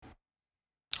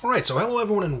Alright, so hello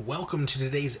everyone and welcome to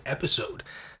today's episode.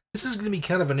 This is going to be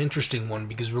kind of an interesting one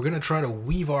because we're going to try to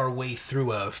weave our way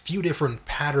through a few different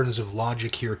patterns of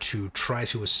logic here to try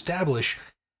to establish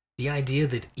the idea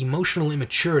that emotional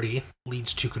immaturity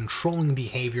leads to controlling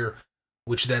behavior,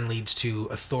 which then leads to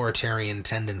authoritarian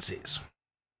tendencies.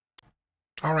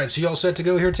 Alright, so you all set to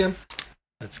go here, Tim?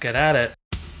 Let's get at it.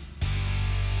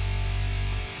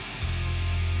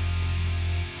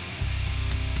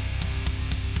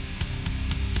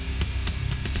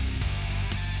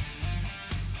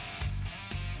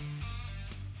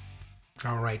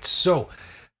 Alright, so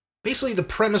basically the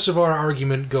premise of our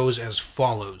argument goes as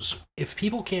follows. If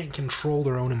people can't control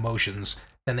their own emotions,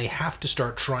 then they have to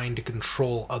start trying to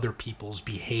control other people's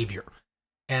behavior.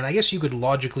 And I guess you could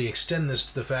logically extend this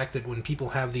to the fact that when people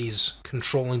have these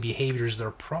controlling behaviors, they're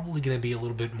probably going to be a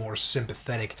little bit more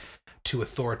sympathetic to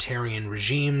authoritarian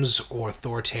regimes or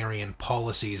authoritarian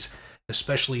policies,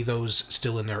 especially those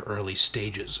still in their early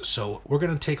stages. So we're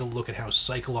going to take a look at how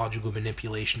psychological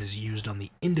manipulation is used on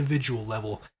the individual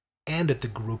level and at the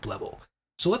group level.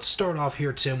 So let's start off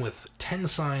here, Tim, with 10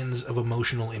 signs of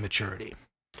emotional immaturity.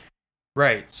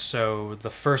 Right, so the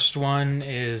first one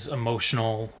is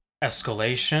emotional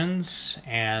escalations,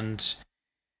 and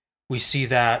we see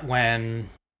that when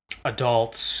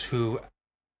adults who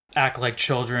act like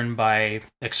children by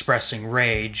expressing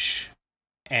rage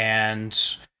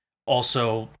and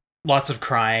also lots of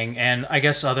crying and I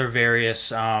guess other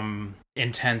various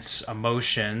intense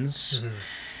emotions. Mm-hmm.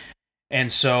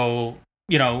 And so,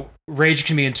 rage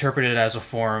can be interpreted as a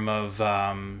form of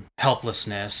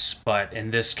helplessness, but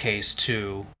in this case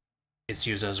too, it's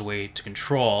used as a way to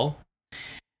control.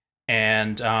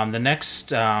 And the next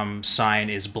sign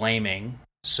is blaming.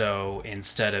 So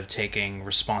instead of taking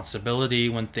responsibility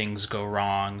when things go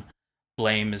wrong,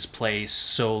 blame is placed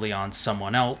solely on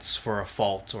someone else for a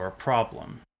fault or a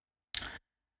problem.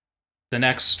 The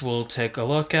next we'll take a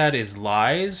look at is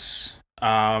lies,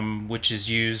 which is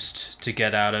used to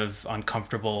get out of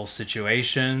uncomfortable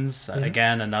situations. Mm-hmm.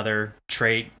 Again, another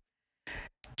trait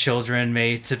children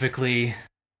may typically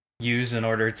use in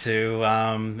order to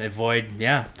avoid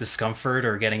discomfort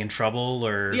or getting in trouble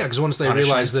or because once they punishment.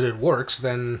 realize that it works,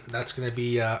 then that's going to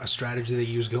be a strategy they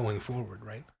use going forward,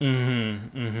 right?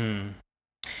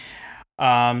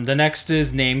 The next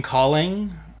is name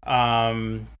calling,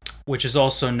 which is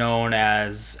also known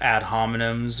as ad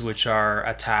hominems, which are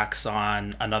attacks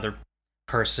on another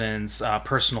person's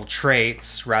personal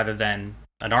traits rather than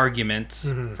an argument,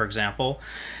 for example.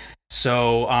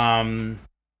 So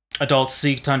adults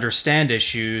seek to understand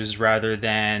issues rather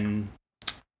than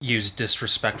use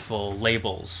disrespectful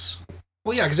labels.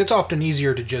 Well, yeah, because it's often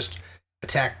easier to just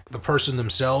attack the person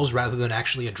themselves rather than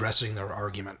actually addressing their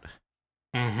argument.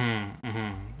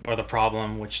 Or the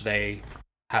problem which they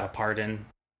had a part in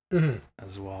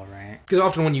as well, right? Because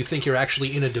often when you think you're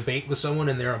actually in a debate with someone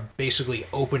and they're basically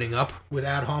opening up with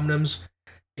ad hominems,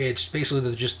 it's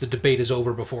basically just the debate is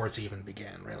over before it's even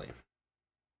began, really.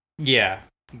 Yeah.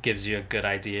 Gives you a good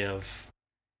idea of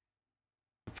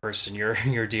the person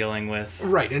you're dealing with,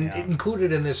 right? And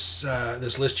included in this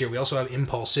this list here, we also have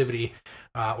impulsivity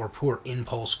or poor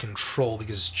impulse control,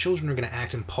 because children are going to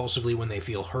act impulsively when they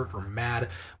feel hurt or mad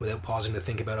without pausing to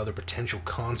think about other potential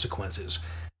consequences.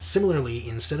 Similarly,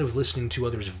 instead of listening to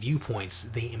others' viewpoints,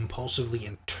 they impulsively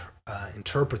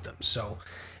interpret them. So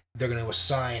they're going to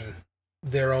assign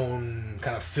their own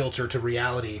kind of filter to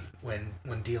reality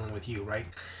when dealing with you, right?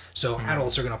 So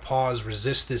adults are going to pause,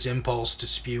 resist this impulse to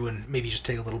spew, and maybe just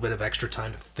take a little bit of extra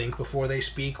time to think before they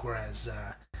speak, whereas,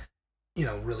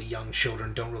 really young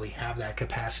children don't really have that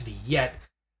capacity yet,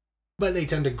 but they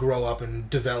tend to grow up and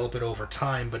develop it over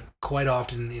time. But quite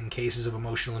often in cases of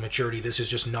emotional immaturity, this is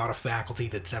just not a faculty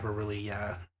that's ever really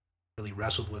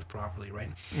wrestled with properly,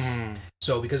 right?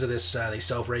 So because of this, they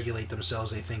self-regulate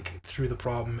themselves, they think through the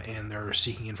problem, and they're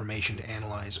seeking information to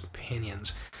analyze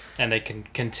opinions. And they can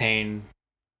contain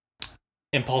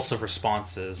impulsive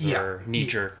responses or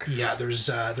knee-jerk. Yeah, there's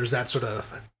that sort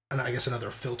of, and I guess another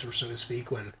filter, so to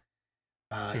speak, when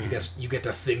you get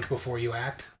to think before you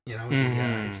act.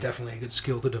 It's definitely a good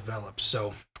skill to develop.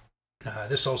 So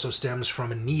this also stems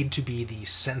from a need to be the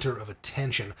center of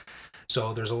attention.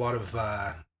 So there's a lot of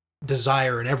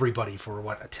desire in everybody for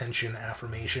attention,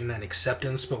 affirmation, and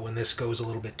acceptance. But when this goes a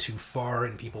little bit too far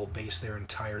and people base their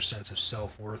entire sense of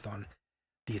self-worth on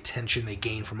the attention they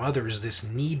gain from others, this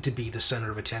need to be the center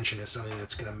of attention is something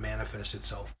that's going to manifest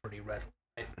itself pretty readily.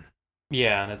 Right?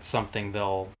 Yeah, and it's something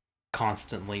they'll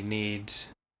constantly need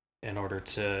in order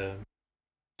to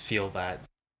feel that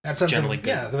sense generally of, good.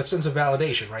 Yeah, that sense of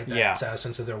validation, right? That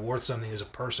sense that they're worth something as a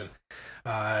person.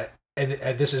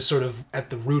 And this is sort of at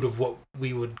the root of what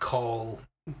we would call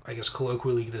I guess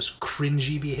colloquially, this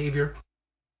cringy behavior.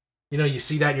 You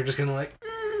see that and you're just kind of like,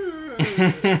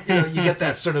 you get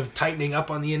that sort of tightening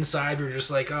up on the inside where you're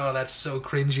just like, oh, that's so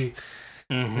cringy.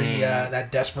 Mm-hmm.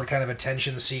 That desperate kind of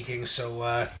attention seeking.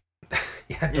 So,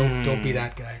 don't be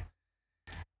that guy.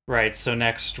 Right. So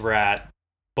next we're at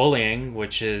bullying,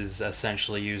 which is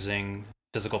essentially using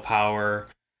physical power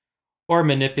or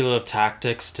manipulative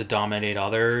tactics to dominate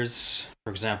others. For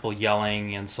example,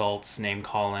 yelling, insults,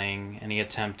 name-calling, any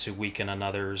attempt to weaken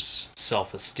another's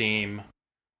self-esteem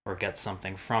or get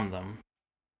something from them.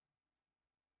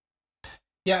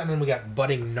 Yeah, and then we got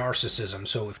budding narcissism.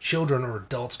 So if children or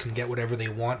adults can get whatever they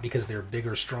want because they're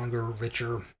bigger, stronger,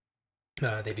 richer,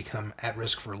 they become at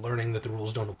risk for learning that the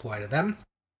rules don't apply to them.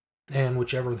 And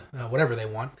whatever they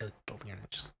want, they're going to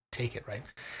just take it, right?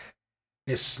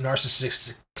 This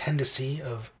narcissistic tendency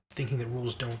of thinking that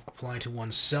rules don't apply to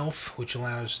oneself, which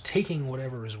allows taking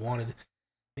whatever is wanted,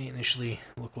 may initially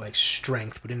look like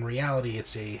strength, but in reality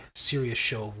it's a serious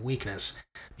show of weakness,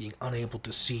 being unable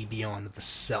to see beyond the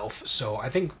self. So I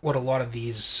think what a lot of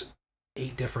these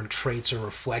 8 different traits are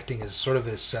reflecting is sort of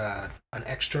this an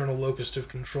external locus of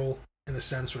control, in the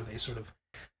sense where they sort of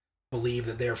believe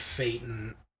that their fate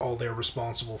and all they're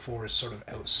responsible for is sort of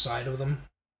outside of them.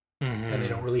 Mm-hmm. And they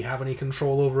don't really have any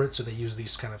control over it, so they use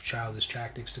these kind of childish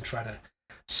tactics to try to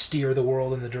steer the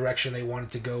world in the direction they want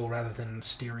it to go, rather than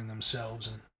steering themselves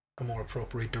in a more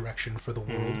appropriate direction for the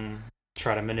world.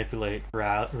 Try to manipulate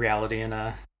reality in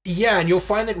a... Yeah, and you'll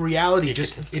find that reality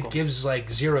it gives like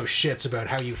zero shits about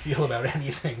how you feel about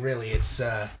anything, really. It's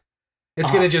going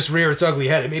to just rear its ugly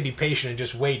head. It may be patient and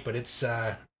just wait, but it's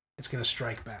going to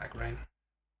strike back, right?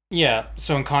 Yeah,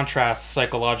 so in contrast,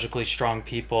 psychologically strong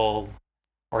people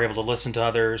are able to listen to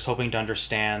others, hoping to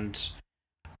understand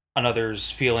another's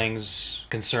feelings,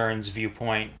 concerns,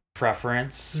 viewpoint,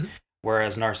 preference, mm-hmm.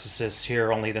 whereas narcissists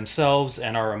hear only themselves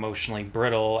and are emotionally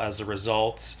brittle as a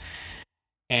result.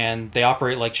 And they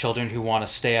operate like children who want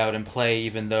to stay out and play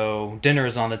even though dinner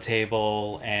is on the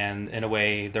table, and in a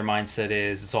way their mindset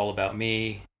is, it's all about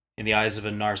me. In the eyes of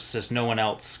a narcissist, no one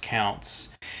else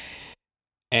counts.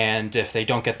 And if they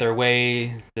don't get their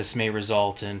way, this may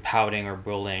result in pouting or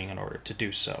bullying in order to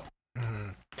do so.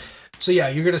 Mm-hmm. So yeah,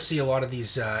 you're going to see a lot of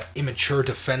these immature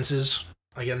defenses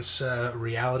against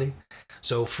reality.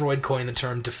 So Freud coined the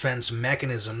term defense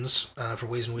mechanisms for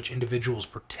ways in which individuals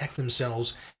protect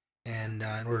themselves and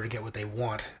in order to get what they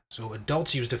want. So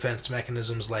adults use defense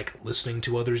mechanisms like listening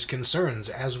to others' concerns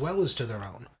as well as to their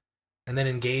own, and then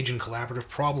engage in collaborative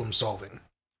problem solving,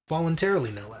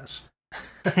 voluntarily no less.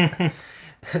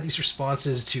 These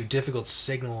responses to difficulties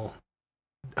signals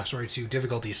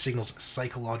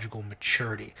psychological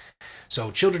maturity. So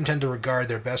children tend to regard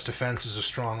their best defense as a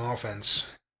strong offense,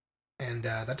 and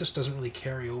that just doesn't really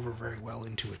carry over very well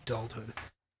into adulthood.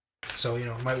 So,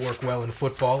 it might work well in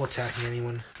football, attacking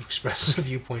anyone who expresses a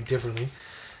viewpoint differently.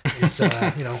 It's,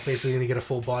 basically going to get a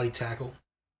full body tackle,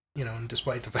 and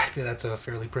despite the fact that that's a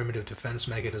fairly primitive defense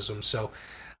mechanism. So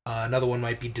another one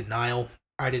might be denial.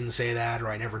 I didn't say that, or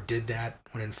I never did that,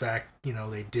 when in fact,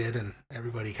 they did, and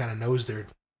everybody kind of knows they're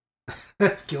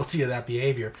guilty of that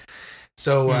behavior.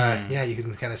 So, you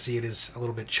can kind of see it as a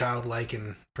little bit childlike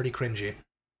and pretty cringy.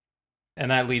 And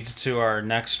that leads to our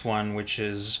next one, which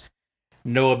is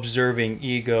no observing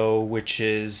ego, which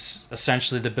is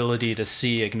essentially the ability to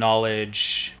see,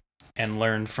 acknowledge, and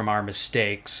learn from our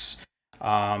mistakes.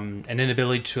 An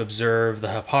inability to observe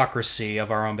the hypocrisy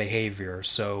of our own behavior.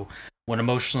 So when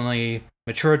emotionally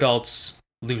mature adults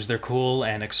lose their cool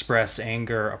and express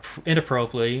anger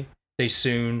inappropriately, they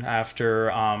soon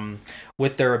after,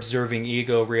 with their observing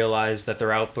ego, realize that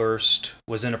their outburst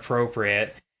was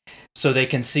inappropriate. So they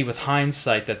can see with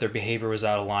hindsight that their behavior was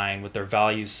out of line with their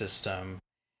value system,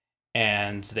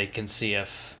 and they can see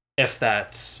if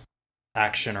that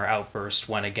action or outburst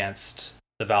went against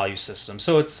the value system.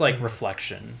 So it's like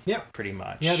reflection, pretty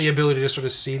much. Yeah, the ability to sort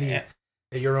of see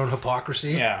your own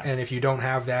hypocrisy. Yeah. And if you don't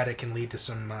have that, it can lead to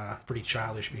some pretty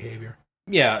childish behavior.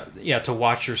 Yeah, to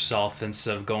watch yourself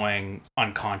instead of going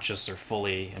unconscious or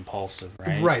fully impulsive,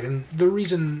 right? Right, and the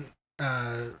reason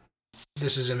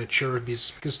this is immature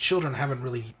is because children haven't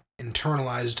really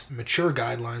internalized mature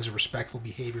guidelines of respectful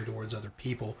behavior towards other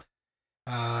people.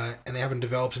 And they haven't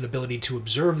developed an ability to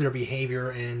observe their behavior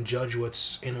and judge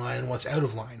what's in line and what's out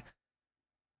of line.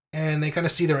 And they kind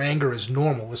of see their anger as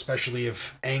normal, especially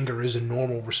if anger is a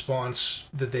normal response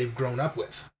that they've grown up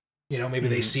with. Maybe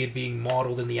they see it being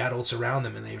modeled in the adults around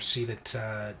them, and they see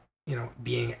that,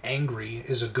 being angry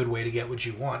is a good way to get what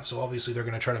you want. So obviously they're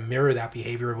going to try to mirror that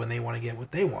behavior when they want to get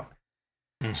what they want.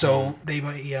 Mm-hmm. So they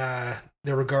might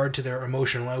their regard to their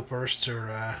emotional outbursts, or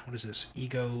what is this?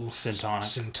 Syntonic.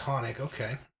 Syntonic,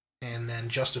 okay. And then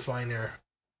justifying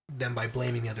them by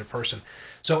blaming the other person.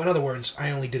 So in other words,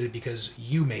 I only did it because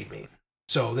you made me.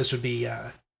 So this would be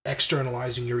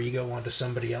externalizing your ego onto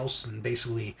somebody else and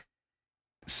basically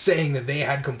saying that they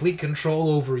had complete control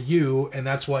over you, and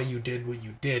that's why you did what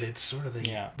you did. It's sort of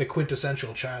the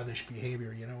quintessential childish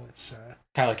behavior, you know. It's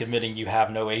kind of like admitting you have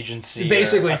no agency.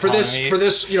 Basically, for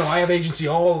this, you know, I have agency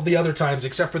all the other times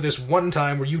except for this one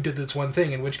time where you did this one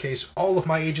thing. In which case, all of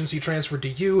my agency transferred to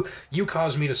you. You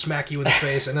caused me to smack you in the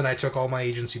face, and then I took all my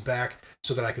agency back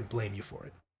so that I could blame you for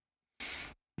it.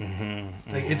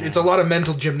 Like, it's a lot of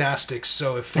mental gymnastics.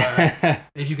 So if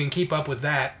you can keep up with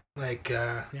that, like,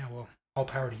 well, all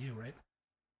power to you, right?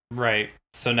 Right.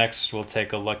 So next we'll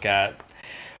take a look at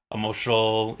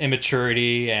emotional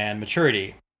immaturity and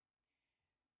maturity.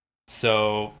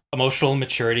 So emotional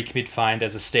maturity can be defined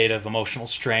as a state of emotional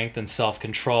strength and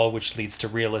self-control which leads to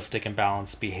realistic and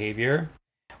balanced behavior.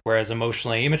 Whereas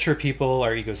emotionally immature people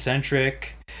are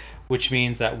egocentric, which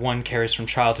means that one carries from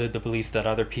childhood the belief that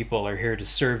other people are here to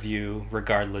serve you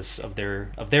regardless of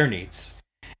their needs.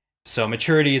 So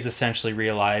maturity is essentially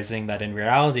realizing that in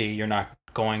reality, you're not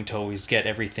going to always get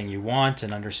everything you want,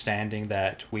 and understanding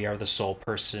that we are the sole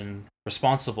person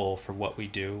responsible for what we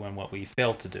do and what we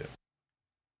fail to do.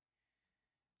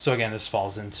 So again, this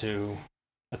falls into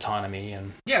autonomy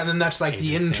and then that's like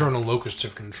agency. The internal locus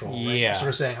of control, right? Yeah. Sort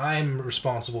of saying, I'm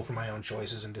responsible for my own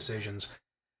choices and decisions.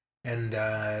 And,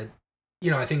 I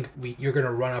think you're going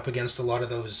to run up against a lot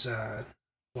of those, the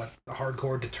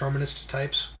hardcore determinist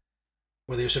types,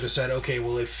 where they sort of said, okay,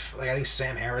 well, if, like, I think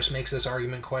Sam Harris makes this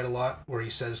argument quite a lot, where he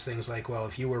says things like, well,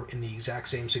 if you were in the exact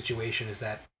same situation as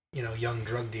that, young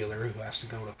drug dealer who has to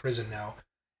go to prison now,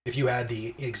 if you had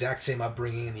the exact same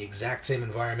upbringing in the exact same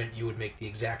environment, you would make the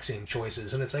exact same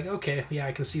choices. And it's like, okay, yeah,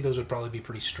 I can see those would probably be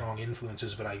pretty strong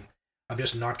influences, but I'm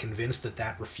just not convinced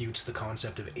that refutes the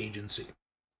concept of agency.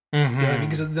 Mm-hmm. You know what I mean?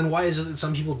 Because then why is it that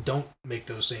some people don't make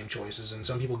those same choices and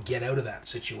some people get out of that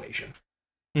situation?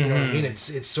 You know what I mean?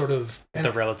 It's sort of... They're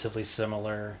relatively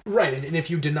similar. Right, and if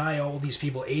you deny all these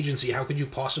people agency, how could you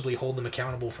possibly hold them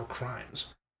accountable for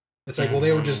crimes? It's like, well,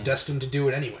 they were just destined to do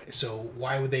it anyway, so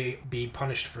why would they be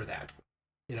punished for that?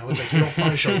 It's like you don't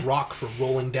punish a rock for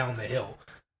rolling down the hill.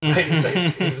 Right? It's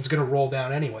like it's going to roll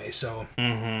down anyway, so...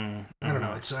 I don't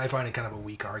know, I find it kind of a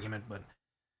weak argument, but...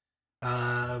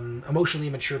 emotionally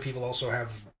immature people also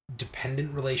have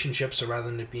dependent relationships, so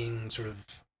rather than it being sort of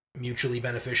mutually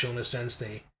beneficial in a sense,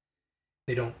 they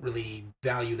don't really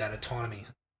value that autonomy,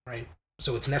 right?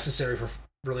 So it's necessary for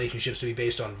relationships to be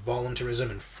based on voluntarism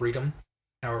and freedom.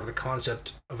 However, the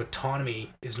concept of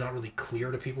autonomy is not really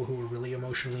clear to people who are really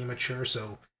emotionally immature,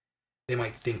 so they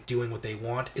might think doing what they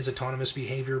want is autonomous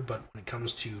behavior, but when it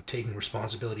comes to taking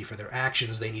responsibility for their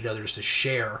actions, they need others to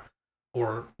share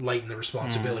or lighten the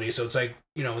responsibility. So it's like,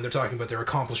 when they're talking about their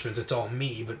accomplishments, it's all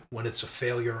me, but when it's a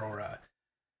failure or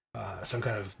some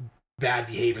kind of bad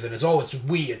behavior, then it's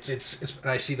we. It's and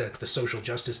I see that the social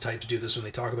justice types do this when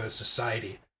they talk about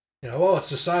society. It's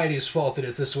society's fault that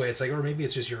it's this way. It's like, or maybe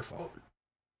it's just your fault.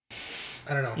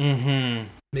 I don't know.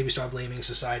 Maybe stop blaming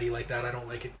society like that. I don't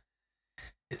like it.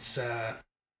 It's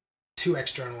too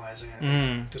externalizing, I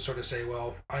think, to sort of say,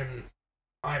 well, I'm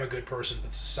a good person,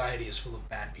 but society is full of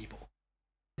bad people.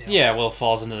 Yeah, well, it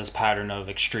falls into this pattern of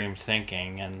extreme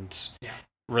thinking, and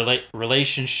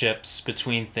relationships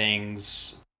between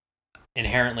things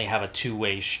inherently have a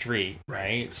two-way street,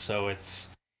 right? So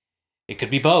it could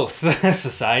be both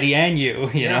society and you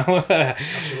know.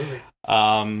 Absolutely.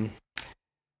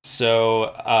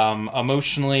 So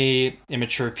emotionally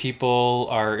immature people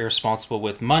are irresponsible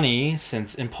with money.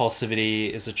 Since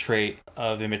impulsivity is a trait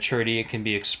of immaturity, it can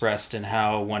be expressed in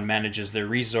how one manages their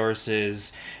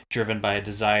resources, driven by a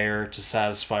desire to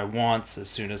satisfy wants as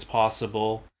soon as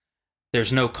possible.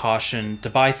 There's no caution to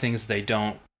buy things they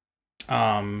don't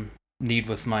need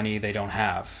with money they don't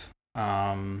have.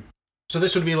 So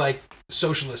this would be like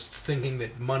socialists thinking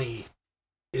that money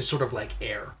is sort of like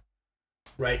air.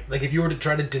 Right? Like, if you were to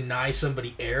try to deny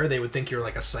somebody air, they would think you're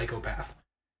like a psychopath.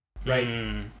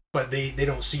 Right? But they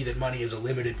don't see that money is a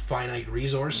limited, finite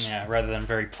resource. Yeah, rather than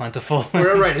very plentiful.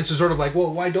 Right. It's sort of like,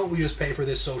 well, why don't we just pay for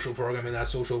this social program and that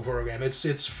social program?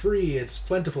 It's free, it's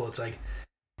plentiful. It's like,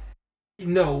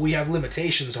 no, we have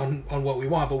limitations on what we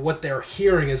want, but what they're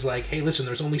hearing is like, hey, listen,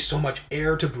 there's only so much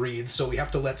air to breathe, so we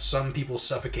have to let some people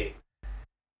suffocate.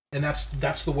 And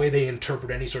that's the way they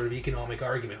interpret any sort of economic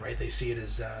argument, right? They see it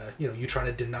as, you trying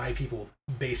to deny people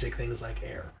basic things like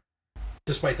air.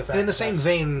 Despite the fact, and in the same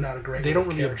vein, they don't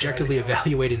really objectively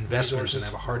evaluate investments and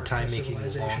have a hard time making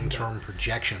long-term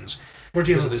projections.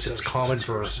 Because of this, it's common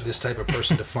for this type of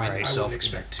person to find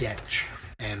themselves in debt.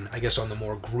 And I guess on the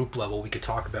more group level, we could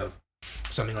talk about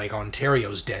something like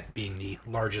Ontario's debt being the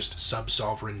largest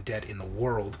sub-sovereign debt in the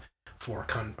world for,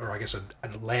 or I guess a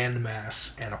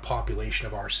landmass and a population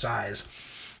of our size.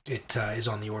 It is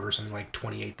on the order of something like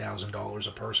 $28,000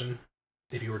 a person.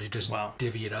 If you were to just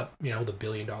divvy it up, the $1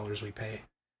 billion we pay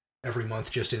every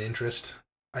month just in interest.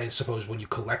 I suppose when you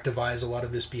collectivize a lot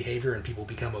of this behavior and people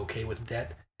become okay with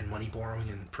debt and money borrowing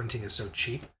and printing is so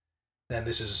cheap, then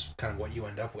this is kind of what you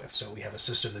end up with. So we have a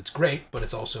system that's great, but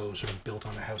it's also sort of built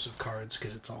on a house of cards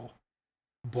because it's all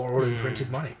borrowed and printed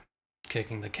money.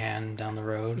 Kicking the can down the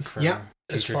road for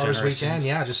as far as we can.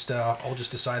 Yeah, just I'll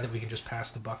just decide that we can just pass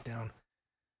the buck down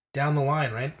the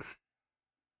line, right?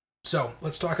 So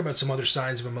let's talk about some other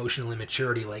signs of emotional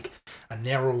immaturity, like a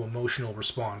narrow emotional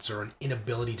response or an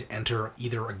inability to enter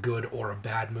either a good or a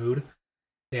bad mood.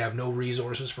 They have no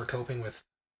resources for coping with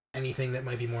anything that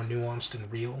might be more nuanced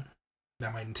and real.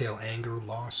 That might entail anger,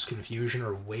 loss, confusion,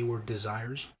 or wayward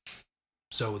desires.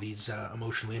 So these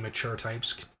emotionally immature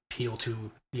types appeal to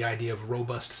the idea of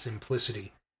robust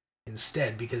simplicity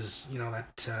instead, because,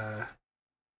 that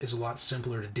is a lot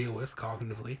simpler to deal with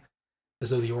cognitively. As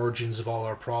though the origins of all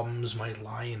our problems might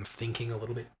lie in thinking a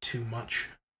little bit too much.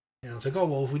 It's like,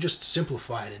 if we just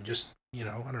simplify it and just,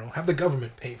 have the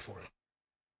government pay for it,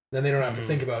 then they don't have to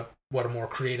think about what a more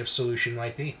creative solution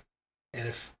might be. And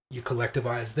if you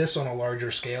collectivize this on a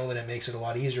larger scale, then it makes it a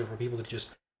lot easier for people to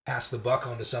just pass the buck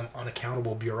onto some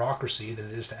unaccountable bureaucracy than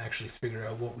it is to actually figure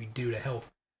out what we do to help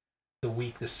the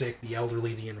weak, the sick, the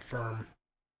elderly, the infirm,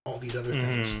 all these other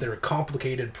things. They're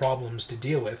complicated problems to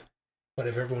deal with. But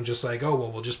if everyone's just like,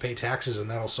 we'll just pay taxes and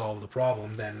that'll solve the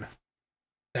problem, then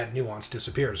that nuance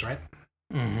disappears, right?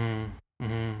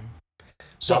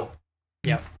 So,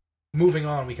 moving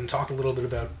on, we can talk a little bit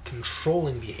about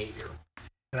controlling behavior.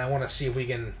 And I want to see if we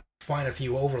can find a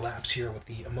few overlaps here with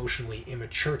the emotionally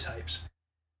immature types.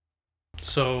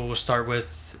 So we'll start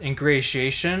with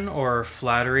ingratiation or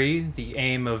flattery, the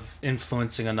aim of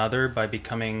influencing another by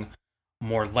becoming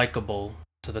more likable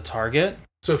to the target.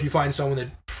 So if you find someone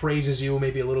that praises you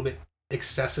maybe a little bit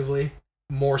excessively,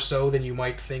 more so than you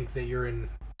might think that you're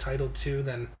entitled to,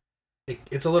 then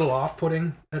it's a little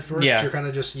off-putting at first. You're kind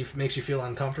of just, makes you feel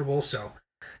uncomfortable, so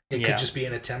it could just be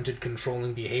an attempted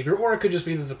controlling behavior, or it could just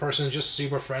be that the person is just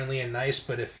super friendly and nice,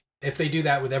 but if they do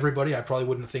that with everybody, I probably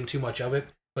wouldn't think too much of it.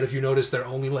 But if you notice they're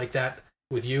only like that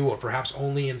with you, or perhaps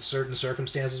only in certain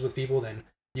circumstances with people, then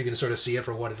you can sort of see it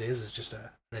for what it is. It's just an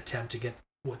attempt to get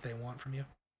what they want from you.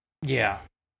 Yeah.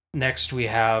 Next, we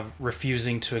have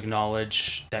refusing to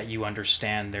acknowledge that you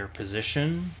understand their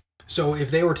position. So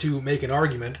if they were to make an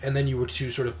argument, and then you were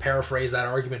to sort of paraphrase that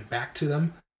argument back to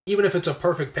them, even if it's a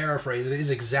perfect paraphrase, it is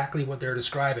exactly what they're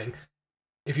describing.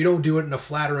 If you don't do it in a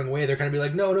flattering way, they're going to be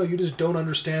like, no, you just don't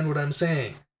understand what I'm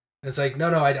saying. And it's like,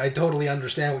 no, I totally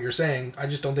understand what you're saying. I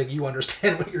just don't think you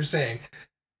understand what you're saying.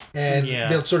 And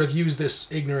they'll sort of use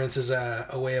this ignorance as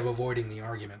a way of avoiding the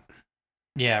argument.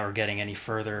 Yeah, or getting any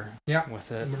further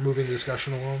with it. Moving the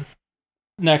discussion along.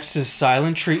 Next is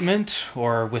silent treatment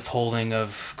or withholding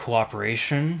of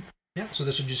cooperation. Yeah, so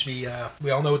this would just be,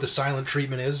 we all know what the silent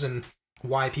treatment is and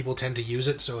why people tend to use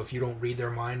it. So if you don't read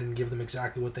their mind and give them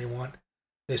exactly what they want,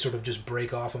 they sort of just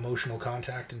break off emotional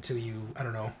contact until you,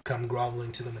 come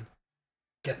groveling to them and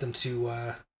get them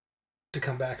to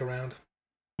come back around.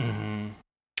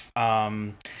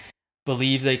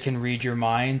 Believe they can read your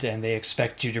mind and they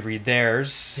expect you to read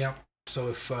theirs. Yeah. So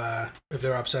if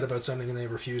they're upset about something and they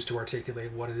refuse to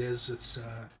articulate what it is, it's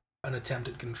an attempt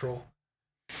at control.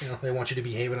 They want you to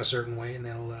behave in a certain way, and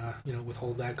they'll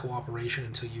withhold that cooperation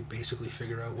until you basically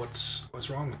figure out what's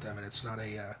wrong with them, and it's not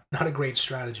a great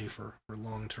strategy for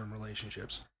long-term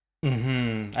relationships. I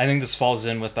think this falls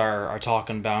in with our talk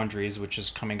on boundaries, which is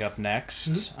coming up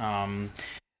next.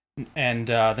 And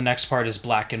the next part is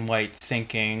black and white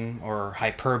thinking or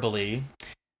hyperbole.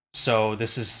 So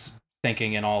this is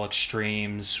thinking in all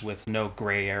extremes with no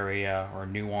gray area or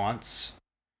nuance.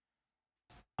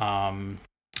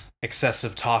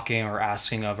 Excessive talking or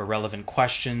asking of irrelevant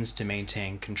questions to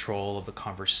maintain control of the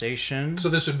conversation. So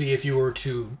this would be if you were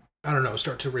to,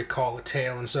 start to recall a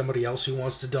tale and somebody else who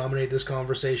wants to dominate this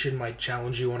conversation might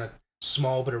challenge you on a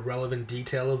small but irrelevant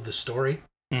detail of the story.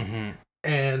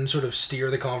 And sort of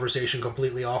steer the conversation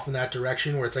completely off in that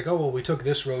direction where it's like, we took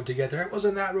this road to get there. It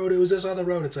wasn't that road, it was this other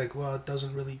road. It's like, it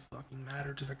doesn't really fucking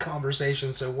matter to the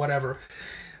conversation, so whatever.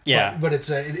 Yeah. But it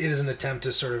is an attempt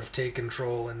to sort of take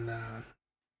control and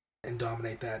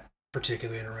dominate that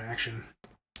particular interaction.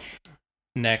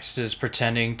 Next is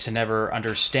pretending to never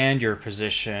understand your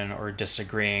position or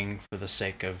disagreeing for the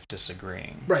sake of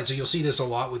disagreeing. Right, so you'll see this a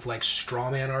lot with like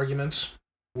straw man arguments,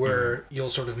 where you'll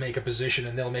sort of make a position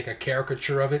and they'll make a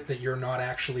caricature of it that you're not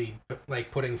actually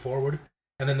like putting forward,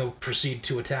 and then they'll proceed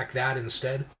to attack that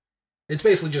instead. It's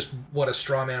basically just what a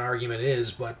straw man argument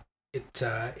is, but it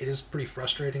is pretty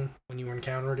frustrating when you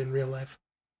encounter it in real life.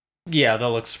 Yeah,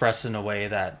 they'll express in a way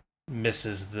that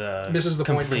misses the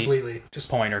point completely. Just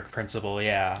point or principle,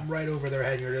 yeah. Right over their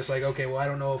head. You're just like, okay, well, I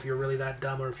don't know if you're really that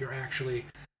dumb or if you're actually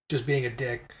just being a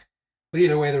dick. But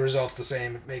either way, the result's the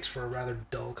same. It makes for a rather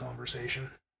dull conversation.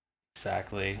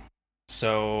 Exactly.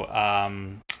 So,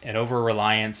 an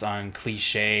over-reliance on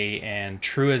cliche and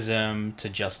truism to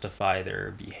justify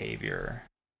their behavior.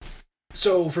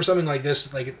 So, for something like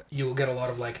this, like, you'll get a lot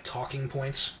of, like, talking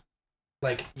points.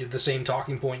 Like, the same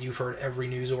talking point you've heard every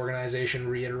news organization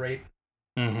reiterate.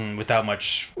 Mm-hmm. Without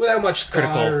much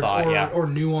critical thought, or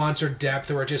nuance or depth,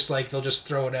 or just, like, they'll just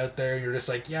throw it out there, and you're just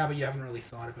like, yeah, but you haven't really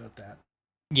thought about that.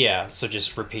 Yeah, so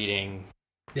just repeating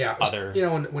other... You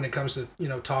know, when it comes to, you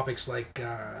know, topics like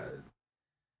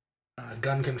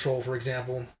gun control, for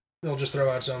example, they'll just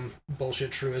throw out some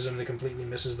bullshit truism that completely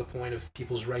misses the point of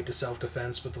people's right to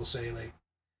self-defense, but they'll say, like,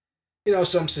 you know,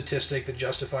 some statistic that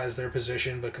justifies their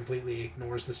position but completely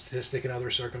ignores the statistic in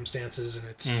other circumstances,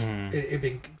 and it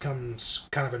becomes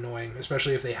kind of annoying,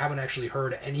 especially if they haven't actually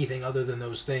heard anything other than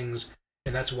those things,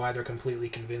 and that's why they're completely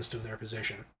convinced of their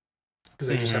position. Because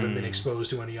they just haven't been exposed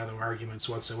to any other arguments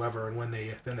whatsoever, and when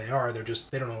they are,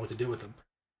 they don't know what to do with them.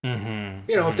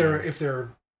 You know, if they're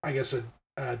I guess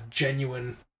a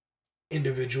genuine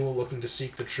individual looking to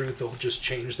seek the truth, they'll just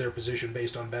change their position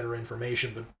based on better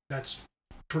information, but that's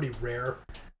pretty rare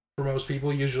for most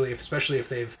people. Usually, especially if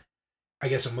they've, I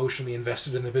guess, emotionally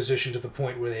invested in the position to the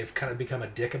point where they've kind of become a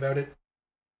dick about it,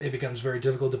 it becomes very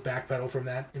difficult to backpedal from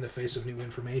that in the face of new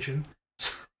information.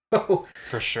 So,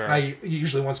 for sure.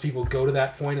 Usually once people go to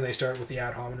that point and they start with the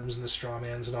ad hominems and the straw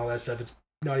mans and all that stuff, it's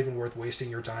not even worth wasting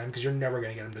your time, because you're never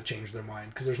going to get them to change their mind,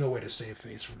 because there's no way to save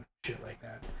face from shit like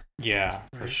that. Yeah,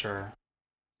 right? For sure.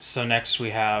 So next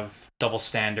we have double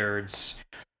standards,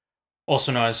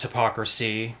 also known as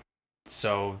hypocrisy.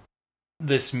 So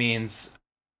this means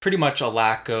pretty much a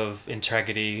lack of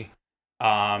integrity,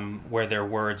 where their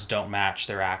words don't match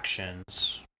their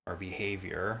actions or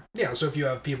behavior. Yeah, so if you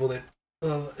have people that...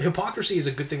 hypocrisy is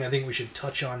a good thing I think we should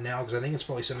touch on now, because I think it's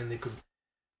probably something that could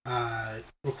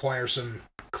require some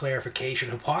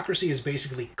clarification. Hypocrisy is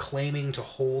basically claiming to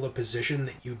hold a position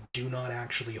that you do not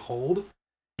actually hold,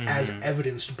 as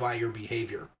evidenced by your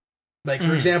behavior. Like,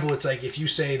 for example, it's like if you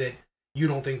say that you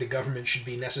don't think the government should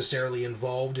be necessarily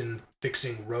involved in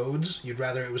fixing roads, you'd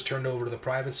rather it was turned over to the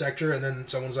private sector, and then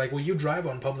someone's like, well, you drive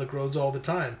on public roads all the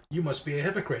time, you must be a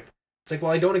hypocrite. It's like,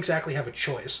 well, I don't exactly have a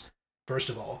choice, first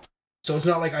of all. So it's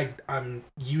not like I'm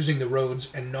using the roads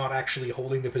and not actually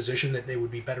holding the position that they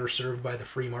would be better served by the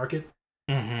free market.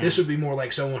 This would be more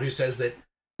like someone who says that,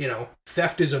 you know,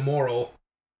 theft is immoral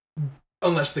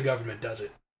unless the government does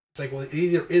it. It's like, well, it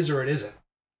either is or it isn't,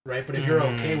 right? But if you're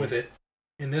okay with it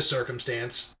in this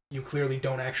circumstance, you clearly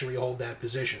don't actually hold that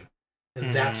position.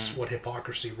 And that's what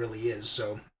hypocrisy really is.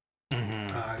 So,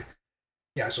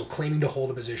 so claiming to hold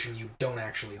a position you don't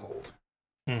actually hold.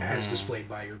 As displayed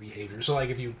by your behavior. So, like,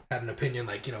 if you had an opinion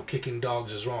like, you know, kicking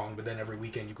dogs is wrong, but then every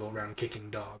weekend you go around kicking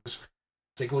dogs,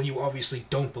 it's like, well, you obviously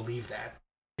don't believe that,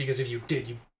 because if you did,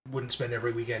 you wouldn't spend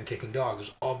every weekend kicking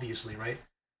dogs, obviously, right?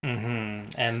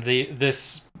 And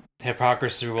this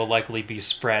hypocrisy will likely be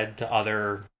spread to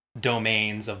other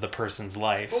domains of the person's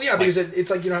life. Well, yeah, because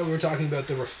it's like, you know how we were talking about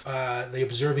the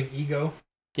observing ego?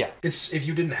 Yeah. It's, if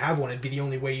you didn't have one, it'd be the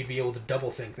only way you'd be able to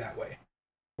double think that way.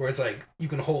 Where it's like, you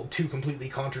can hold two completely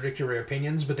contradictory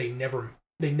opinions, but they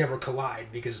never collide,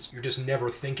 because you're just never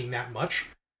thinking that much.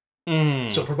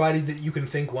 So provided that you can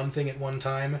think one thing at one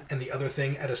time and the other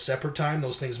thing at a separate time,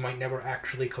 those things might never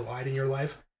actually collide in your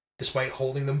life, despite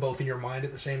holding them both in your mind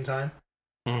at the same time.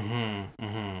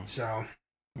 So,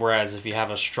 whereas if you have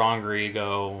a stronger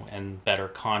ego and better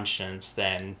conscience,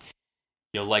 then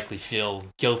you'll likely feel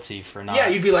guilty for not... Yeah,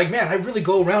 you'd be like, man, I really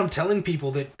go around telling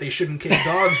people that they shouldn't kick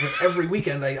dogs, but every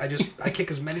weekend I kick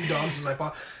as many dogs as I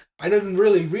possibly... I didn't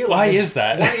really realize... Why is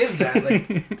that?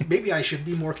 Like, maybe I should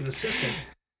be more consistent.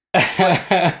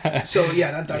 So,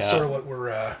 yeah, that's sort of what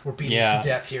we're beating to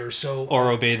death here. So,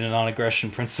 or obey the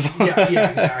non-aggression principle. yeah,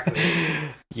 exactly.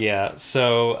 Yeah,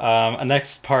 so a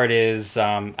next part is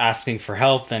asking for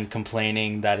help and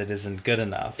complaining that it isn't good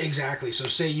enough. Exactly. So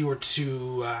say you were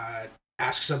to...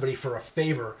 ask somebody for a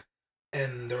favor,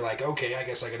 and they're like, okay, I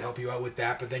guess I could help you out with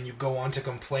that, but then you go on to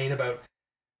complain about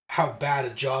how bad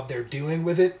a job they're doing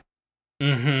with it.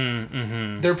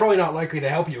 They're probably not likely to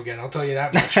help you again, I'll tell you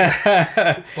that much.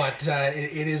 But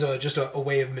it is just a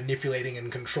way of manipulating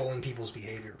and controlling people's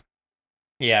behavior.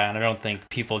 Yeah, and I don't think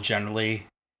people generally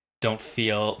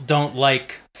don't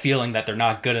like feeling that they're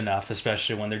not good enough,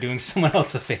 especially when they're doing someone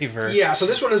else a favor. Yeah, so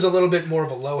this one is a little bit more of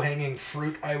a low-hanging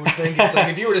fruit, I would think. It's like,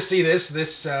 if you were to see this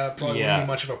probably wouldn't be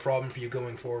much of a problem for you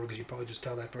going forward, because you'd probably just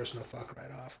tell that person to fuck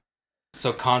right off.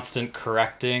 So constant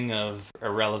correcting of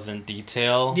irrelevant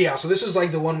detail. Yeah, so this is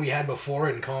like the one we had before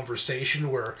in conversation,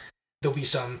 where there'll be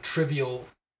some trivial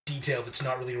detail that's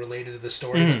not really related to the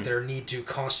story, but their need to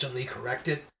constantly correct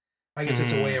it. I guess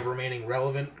it's a way of remaining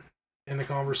relevant in the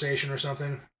conversation or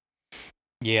something.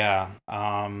 Yeah.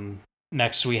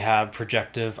 Next we have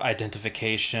projective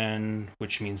identification,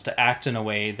 which means to act in a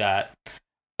way that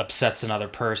upsets another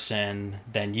person,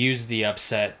 then use the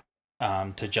upset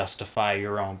to justify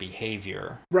your own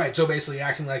behavior. Right, so basically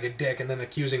acting like a dick and then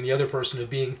accusing the other person of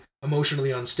being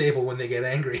emotionally unstable when they get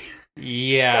angry.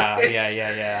 Yeah,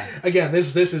 yeah. Again,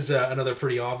 this is another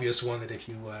pretty obvious one that if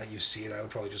you see it, I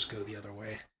would probably just go the other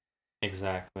way.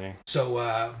 Exactly.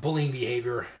 So bullying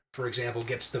behavior, for example,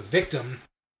 gets the victim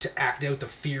to act out the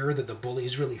fear that the bully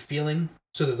is really feeling,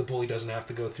 so that the bully doesn't have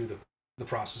to go through the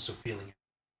process of feeling it.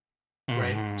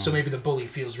 Right? So maybe the bully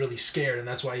feels really scared, and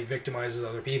that's why he victimizes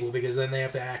other people, because then they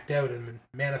have to act out and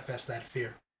manifest that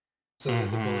fear so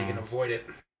that the bully can avoid it.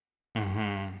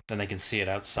 Then they can see it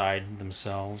outside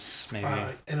themselves, maybe.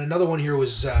 And another one here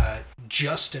was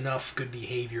just enough good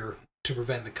behavior to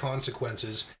prevent the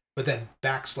consequences, but then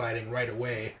backsliding right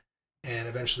away and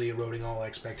eventually eroding all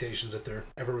expectations that they're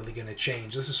ever really going to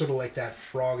change. This is sort of like that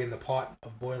frog in the pot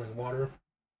of boiling water,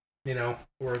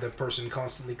 where the person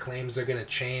constantly claims they're going to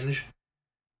change,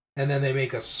 and then they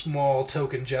make a small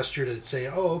token gesture to say,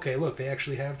 oh, okay, look, they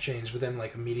actually have changed, but then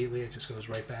like immediately it just goes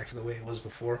right back to the way it was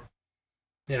before.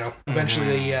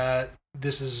 Eventually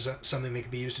this is something that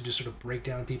can be used to just sort of break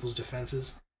down people's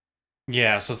defenses.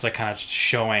 Yeah, so it's like kind of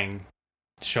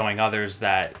showing others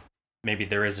that maybe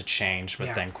there is a change,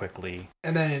 but then quickly...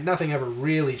 And then nothing ever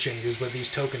really changes, but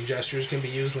these token gestures can be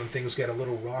used when things get a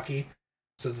little rocky,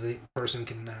 so that the person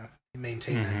can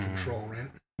maintain that control, right?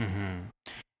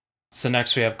 So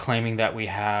next we have claiming that we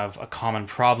have a common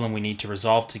problem we need to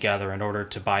resolve together in order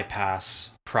to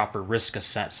bypass proper risk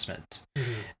assessment.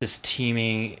 This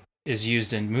teaming is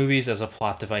used in movies as a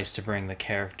plot device to bring the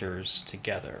characters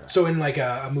together. So in like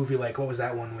a movie like, what was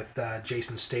that one with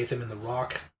Jason Statham and The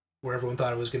Rock, where everyone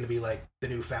thought it was going to be like the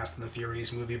new Fast and the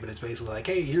Furious movie, but it's basically like,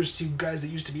 hey, here's two guys that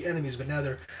used to be enemies, but now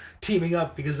they're teaming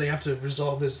up because they have to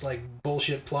resolve this like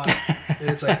bullshit plot. And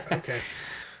it's like, okay.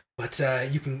 But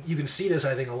you can see this,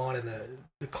 I think, a lot in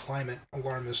the climate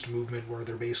alarmist movement, where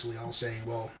they're basically all saying,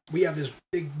 well, we have this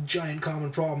big, giant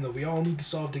common problem that we all need to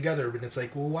solve together. And it's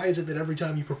like, well, why is it that every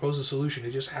time you propose a solution,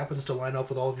 it just happens to line up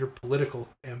with all of your political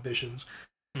ambitions?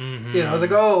 I was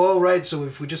like, oh, right, so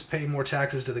if we just pay more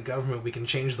taxes to the government, we can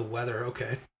change the weather.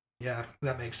 Okay. Yeah,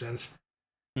 that makes sense.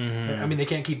 I mean, they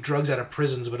can't keep drugs out of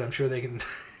prisons, but I'm sure they can...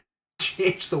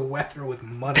 change the weather with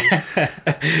money.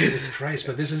 Jesus Christ.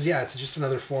 But this is, it's just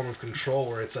another form of control,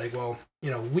 where it's like, well,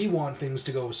 we want things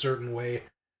to go a certain way,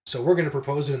 so we're going to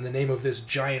propose it in the name of this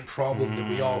giant problem that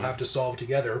we all have to solve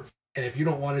together. And if you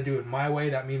don't want to do it my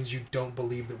way, that means you don't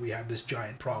believe that we have this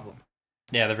giant problem.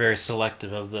 Yeah, they're very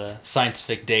selective of the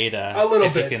scientific data. A little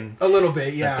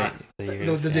bit, yeah.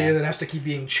 The data that has to keep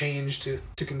being changed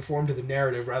to conform to the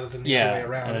narrative rather than the other way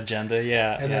around. An agenda,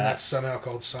 yeah. And then that's somehow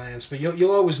called science. But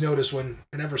you'll always notice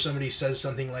whenever somebody says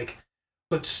something like,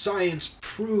 but science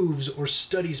proves or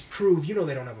studies prove, they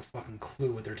don't have a fucking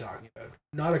clue what they're talking about.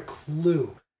 Not a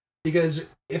clue. Because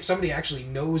if somebody actually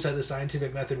knows how the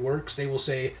scientific method works, they will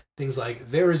say things like,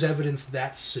 there is evidence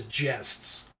that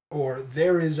suggests, or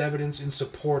there is evidence in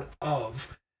support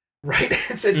of, right?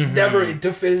 It's never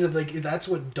definitive. Like, that's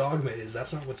what dogma is.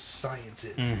 That's not what science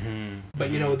is.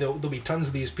 But there'll be tons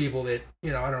of these people that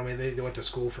I don't know. They went to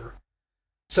school for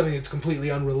something that's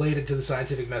completely unrelated to the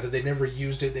scientific method. They never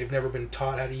used it. They've never been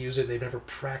taught how to use it. They've never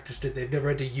practiced it. They've never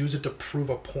had to use it to prove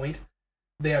a point.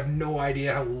 They have no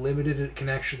idea how limited it can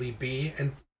actually be,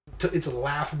 and it's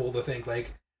laughable to think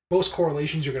like most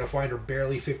correlations you're going to find are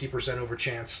barely 50% over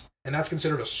chance. And that's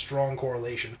considered a strong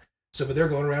correlation. So, but they're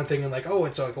going around thinking like, oh,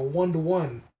 it's like a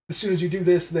 1-to-1. As soon as you do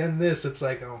this, then this. It's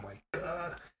like, oh my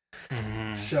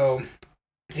God. So,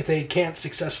 if they can't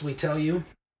successfully tell you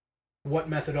what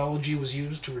methodology was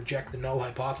used to reject the null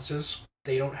hypothesis,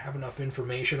 they don't have enough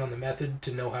information on the method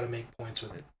to know how to make points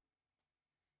with it.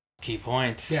 Key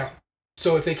points. Yeah.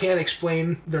 So, if they can't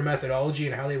explain their methodology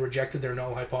and how they rejected their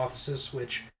null hypothesis,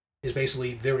 which is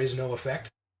basically there is no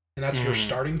effect, and that's your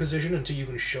starting position until you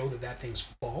can show that thing's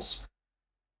false,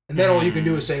 And then all you can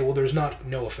do is say, well, there's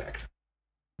no effect.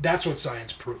 That's what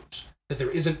science proves, that there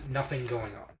isn't nothing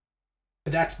going on.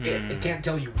 But that's it. It can't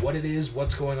tell you what it is,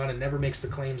 what's going on. It never makes the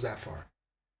claims that far.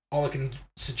 All it can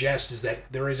suggest is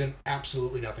that there isn't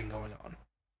absolutely nothing going on.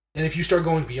 And if you start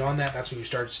going beyond that, that's when you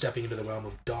start stepping into the realm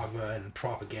of dogma and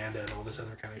propaganda and all this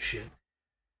other kind of shit.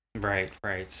 Right.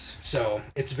 So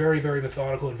it's very, very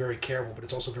methodical and very careful, but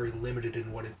it's also very limited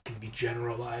in what it can be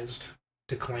generalized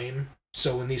to claim.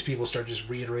 So when these people start just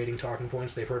reiterating talking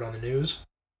points they've heard on the news,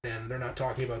 then they're not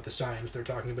talking about the science, they're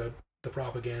talking about the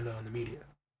propaganda on the media.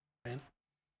 Right?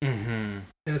 Mm-hmm.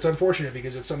 And it's unfortunate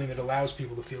because it's something that allows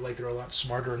people to feel like they're a lot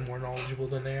smarter and more knowledgeable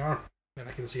than they are. And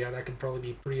I can see how that could probably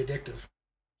be pretty addictive.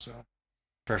 So,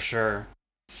 for sure.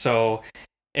 So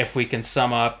if we can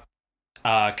sum up,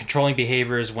 controlling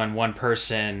behaviors when one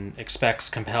person expects,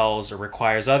 compels, or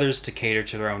requires others to cater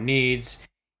to their own needs,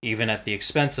 even at the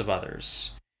expense of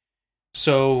others.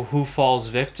 So who falls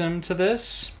victim to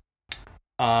this?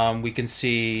 We can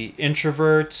see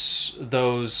introverts,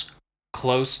 those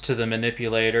close to the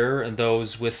manipulator, and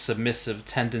those with submissive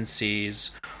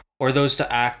tendencies, or those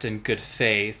to act in good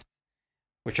faith,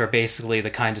 which are basically the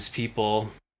kindest people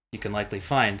you can likely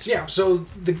find. Yeah, so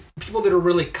the people that are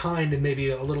really kind and maybe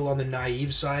a little on the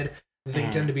naive side, they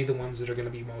tend to be the ones that are going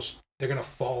to be they're going to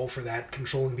fall for that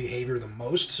controlling behavior the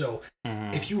most. So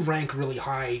if you rank really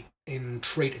high in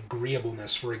trait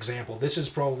agreeableness, for example, this is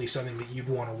probably something that you'd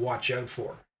want to watch out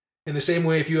for. In the same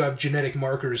way, if you have genetic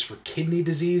markers for kidney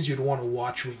disease, you'd want to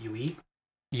watch what you eat.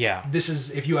 Yeah. This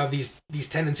is, if you have these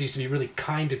tendencies to be really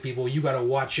kind to people, you got to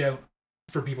watch out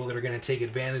for people that are going to take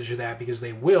advantage of that, because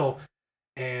they will.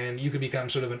 And you could become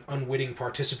sort of an unwitting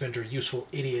participant or useful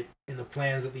idiot in the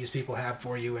plans that these people have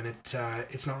for you, and it's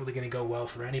not really going to go well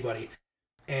for anybody.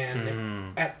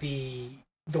 And at the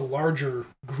larger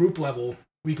group level,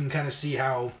 we can kind of see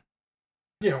how,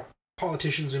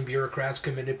 politicians and bureaucrats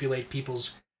can manipulate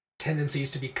people's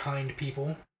tendencies to be kind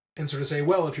people and sort of say,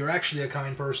 well, if you're actually a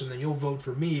kind person, then you'll vote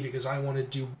for me because I want to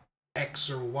do X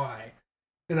or Y.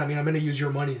 And I mean, I'm going to use your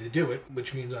money to do it,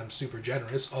 which means I'm super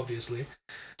generous, obviously.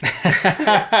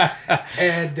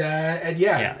 and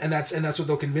that's what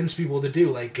they'll convince people to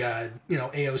do. Like,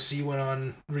 AOC went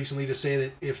on recently to say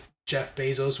that if Jeff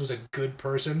Bezos was a good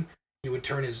person, he would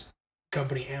turn his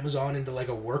company Amazon into like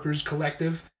a workers'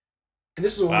 collective. And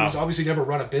this is a woman who's obviously never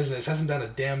run a business, hasn't done a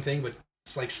damn thing, but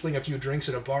it's like sling a few drinks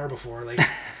at a bar before. Like,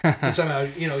 and somehow,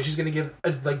 she's going to give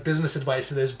like business advice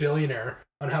to this billionaire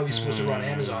on how he's supposed to run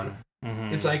Amazon.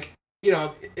 It's like,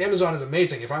 Amazon is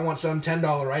amazing. If I want some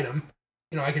 $10 item,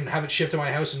 I can have it shipped to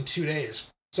my house in 2 days.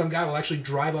 Some guy will actually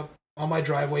drive up on my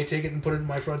driveway, take it, and put it in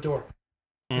my front door.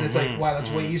 And it's like, wow, that's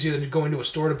way easier than going to a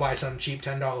store to buy some cheap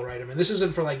 $10 item. And this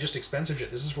isn't for like just expensive shit.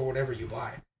 This is for whatever you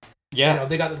buy. Yeah.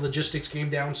 They got the logistics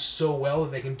game down so well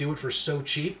that they can do it for so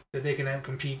cheap that they can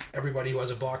outcompete everybody who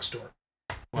has a box store.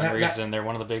 One reason they're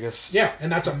one of the biggest. Yeah,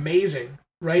 and that's amazing.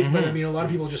 Right? But I mean, a lot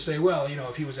of people just say, well,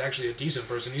 if he was actually a decent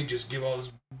person, he'd just give all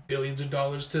his billions of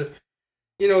dollars to,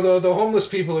 the homeless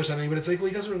people or something. But it's like, well,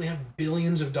 he doesn't really have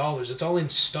billions of dollars. It's all in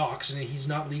stocks, and he's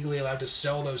not legally allowed to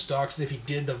sell those stocks. And if he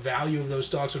did, the value of those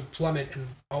stocks would plummet, and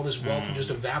all this wealth would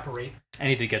just evaporate. And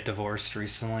he did get divorced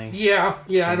recently. Yeah.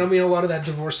 And I mean, a lot of that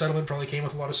divorce settlement probably came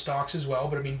with a lot of stocks as well.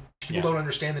 But I mean, people don't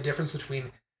understand the difference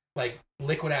between like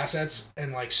liquid assets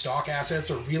and like stock assets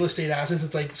or real estate assets.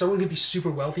 It's like someone can be super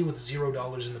wealthy with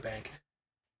 $0 in the bank.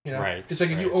 Right. It's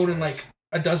like if you own in like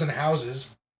a dozen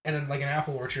houses and then like an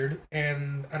apple orchard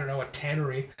and I don't know, a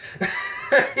tannery,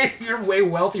 you're way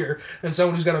wealthier than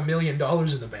someone who's got $1 million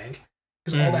in the bank,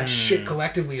 because all that shit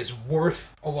collectively is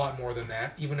worth a lot more than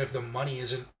that, even if the money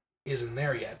isn't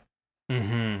there yet.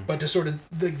 But to sort of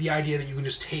the idea that you can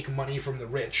just take money from the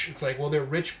rich, it's like, well, they're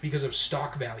rich because of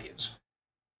stock values.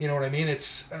 You know what I mean?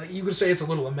 It's you could say it's a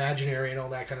little imaginary and all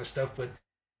that kind of stuff, but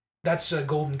that's a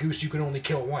golden goose you can only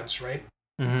kill once, right?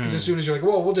 Because as soon as you're like,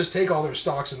 well, we'll just take all their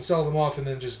stocks and sell them off and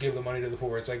then just give the money to the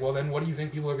poor. It's like, well, then what do you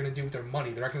think people are going to do with their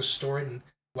money? They're not going to store it in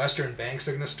Western banks.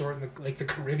 They're going to store it in the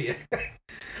Caribbean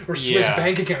or Swiss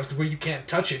bank accounts where you can't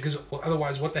touch it, because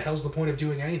otherwise, what the hell's the point of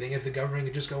doing anything if the government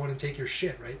could just go in and take your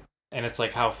shit, right? And it's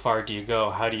like, how far do you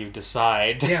go? How do you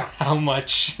decide how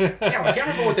much? I can't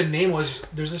remember what the name was.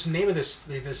 There's this name of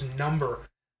this number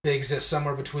that exists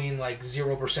somewhere between like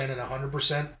 0% and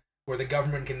 100%, where the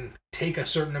government can take a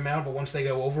certain amount, but once they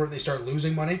go over it, they start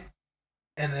losing money.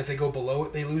 And then if they go below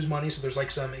it, they lose money. So there's like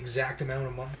some exact amount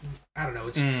of money. I don't know.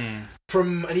 It's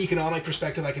from an economic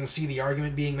perspective, I can see the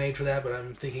argument being made for that, but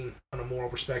I'm thinking on a moral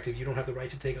perspective, you don't have the right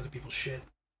to take other people's shit.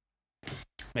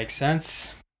 Makes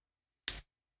sense.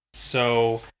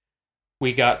 So,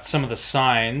 we got some of the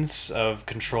signs of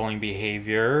controlling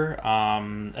behavior: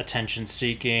 attention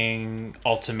seeking,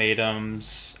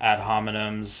 ultimatums, ad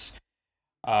hominems,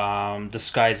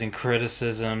 disguising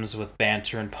criticisms with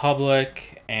banter in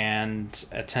public, and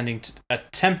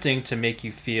attempting to make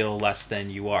you feel less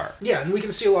than you are. Yeah, and we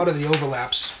can see a lot of the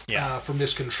overlaps Yeah. from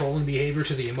this controlling behavior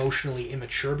to the emotionally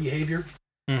immature behavior.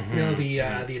 Mm-hmm. You know,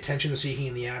 the attention seeking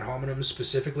and the ad hominems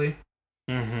specifically.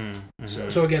 Mm-hmm. Mm-hmm.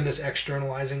 So again, this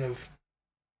externalizing of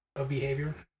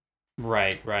behavior.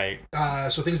 Right.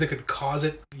 So things that could cause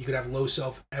it, you could have low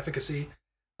self-efficacy.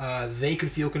 They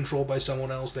could feel controlled by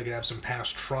someone else. They could have some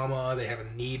past trauma. They have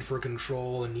a need for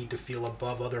control, a need to feel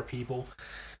above other people.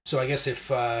 So I guess if,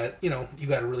 you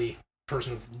got a really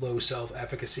person with low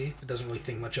self-efficacy that doesn't really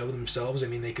think much of themselves, I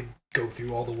mean, they could go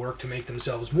through all the work to make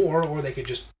themselves more, or they could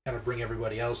just kind of bring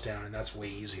everybody else down, and that's way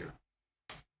easier.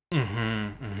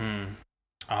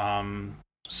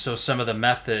 So some of the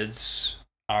methods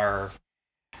are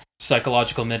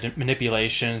psychological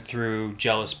manipulation through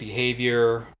jealous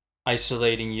behavior,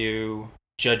 isolating you,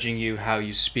 judging you how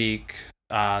you speak,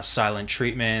 silent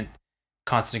treatment,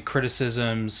 constant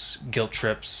criticisms, guilt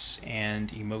trips,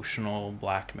 and emotional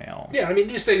blackmail. Yeah, I mean,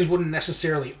 these things wouldn't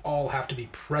necessarily all have to be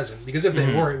present, because if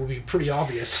they were, it would be pretty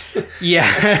obvious.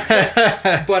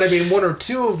 Yeah. But I mean, one or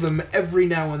two of them every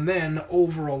now and then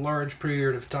over a large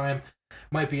period of time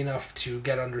might be enough to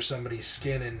get under somebody's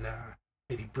skin and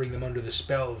maybe bring them under the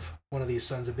spell of one of these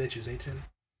sons of bitches, eh, Tim?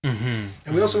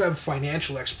 And we also have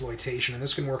financial exploitation, and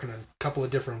this can work in a couple of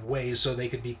different ways. So they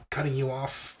could be cutting you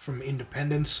off from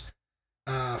independence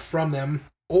from them,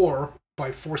 or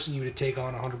by forcing you to take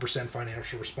on 100%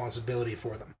 financial responsibility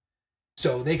for them.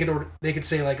 So they could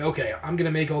say, like, okay, I'm going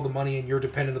to make all the money and you're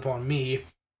dependent upon me,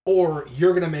 or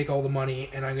you're going to make all the money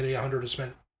and I'm going to be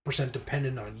 100%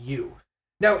 dependent on you.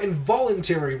 Now, in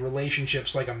voluntary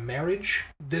relationships like a marriage,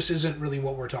 this isn't really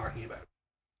what we're talking about.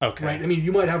 Okay. Right? I mean,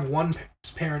 you might have one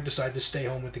parent decide to stay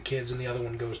home with the kids and the other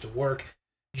one goes to work.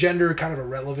 Gender, kind of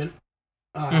irrelevant.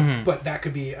 But that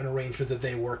could be an arrangement that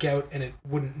they work out, and it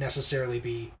wouldn't necessarily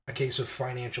be a case of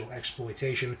financial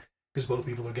exploitation because both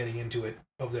people are getting into it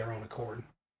of their own accord.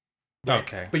 Right?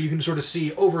 Okay. But you can sort of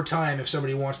see over time if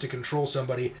somebody wants to control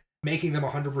somebody, making them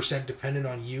 100% dependent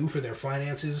on you for their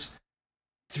finances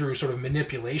through sort of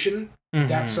manipulation,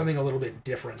 that's something a little bit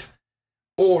different.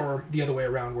 Or the other way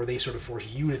around, where they sort of force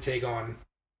you to take on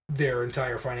their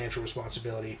entire financial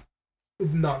responsibility,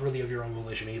 not really of your own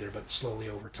volition either, but slowly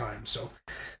over time. So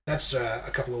that's a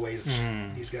couple of ways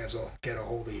these guys will get a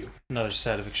hold of you. Another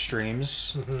set of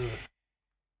extremes.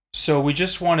 So we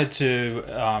just wanted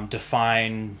to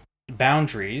define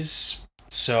boundaries.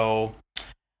 So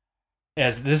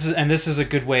this is a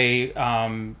good way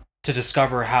to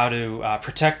discover how to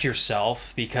protect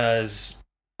yourself, because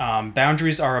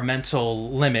boundaries are a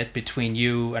mental limit between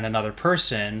you and another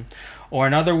person, or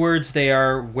in other words, they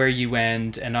are where you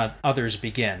end and others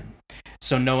begin.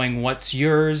 So knowing what's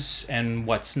yours and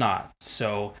what's not.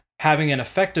 So having an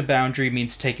effective boundary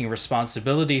means taking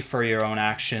responsibility for your own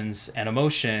actions and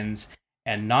emotions,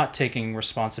 and not taking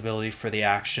responsibility for the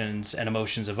actions and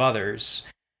emotions of others.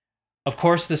 Of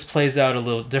course, this plays out a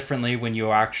little differently when you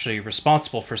are actually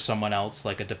responsible for someone else,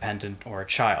 like a dependent or a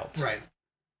child. Right.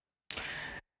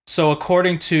 So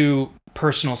according to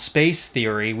personal space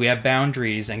theory, we have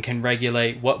boundaries and can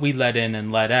regulate what we let in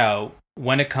and let out.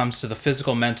 When it comes to the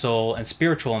physical, mental, and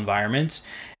spiritual environment,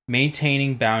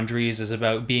 maintaining boundaries is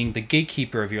about being the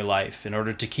gatekeeper of your life in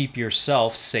order to keep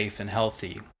yourself safe and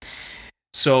healthy.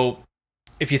 So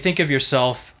if you think of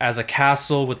yourself as a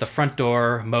castle with the front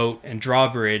door, moat, and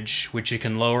drawbridge, which you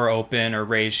can lower open or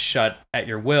raise shut at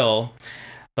your will,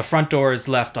 the front door is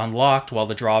left unlocked while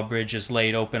the drawbridge is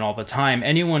laid open all the time.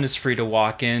 Anyone is free to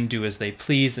walk in, do as they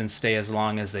please, and stay as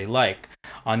long as they like.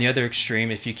 On the other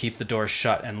extreme, if you keep the door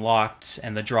shut and locked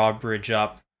and the drawbridge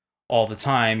up all the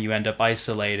time, you end up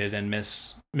isolated and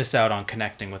miss out on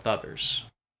connecting with others.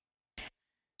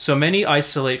 So many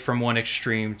isolate from one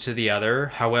extreme to the other.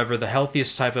 However, the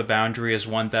healthiest type of boundary is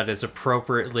one that is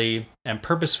appropriately and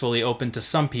purposefully open to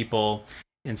some people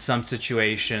in some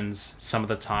situations, some of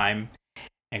the time,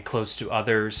 and closed to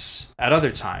others at other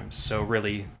times. So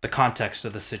really, the context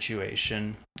of the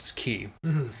situation is key.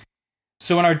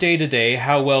 So in our day-to-day,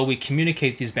 how well we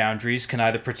communicate these boundaries can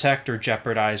either protect or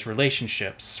jeopardize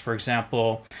relationships. For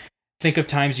example, think of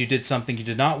times you did something you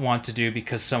did not want to do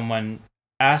because someone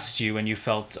asked you and you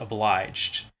felt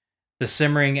obliged. The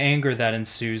simmering anger that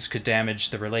ensues could damage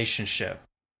the relationship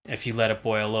if you let it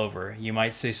boil over. You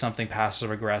might say something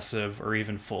passive-aggressive or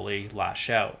even fully lash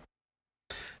out.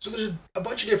 So there's a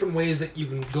bunch of different ways that you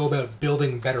can go about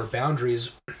building better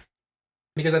boundaries,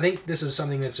 because I think this is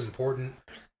something that's important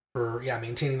or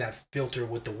maintaining that filter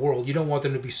with the world. You don't want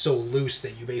them to be so loose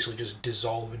that you basically just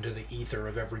dissolve into the ether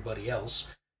of everybody else,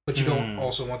 but you don't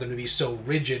also want them to be so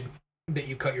rigid that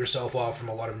you cut yourself off from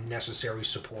a lot of necessary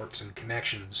supports and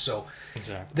connections. So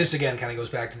this again kind of goes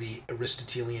back to the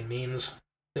Aristotelian means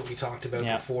that we talked about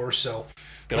before. So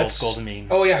good old golden mean.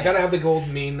 Oh yeah, gotta have the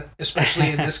golden mean, especially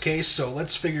in this case. So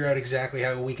let's figure out exactly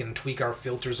how we can tweak our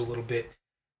filters a little bit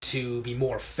to be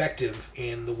more effective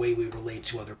in the way we relate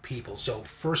to other people. So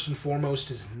first and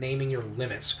foremost is naming your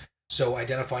limits. So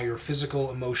identify your physical,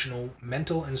 emotional,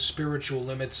 mental, and spiritual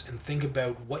limits, and think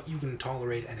about what you can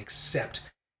tolerate and accept,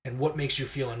 and what makes you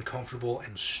feel uncomfortable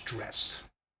and stressed.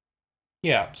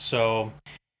 Yeah, so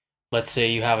let's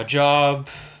say you have a job,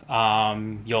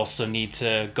 you also need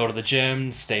to go to the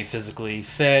gym, stay physically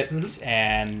fit,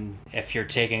 and if you're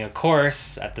taking a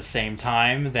course at the same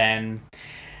time, then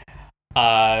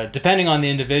depending on the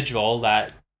individual,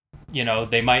 that, you know,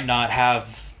 they might not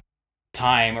have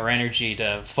time or energy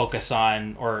to focus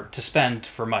on or to spend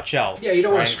for much else. Yeah, you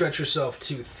don't want to stretch yourself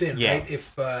too thin, right?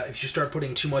 If you start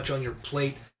putting too much on your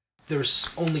plate, there's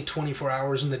only 24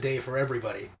 hours in the day for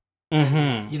everybody.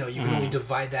 And, you know, you can only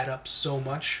divide that up so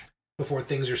much before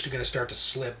things are going to start to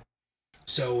slip.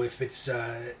 So if it's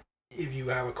if you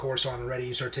have a course on already,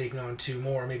 you start taking on 2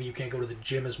 more, maybe you can't go to the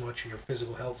gym as much, and your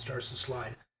physical health starts to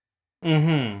slide.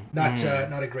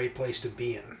 Not a great place to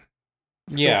be in.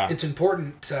 So it's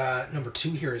important, number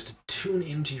 2 here, is to tune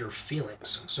into your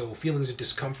feelings. So feelings of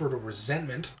discomfort or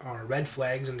resentment are red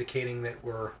flags indicating that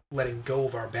we're letting go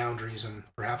of our boundaries and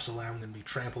perhaps allowing them to be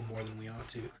trampled more than we ought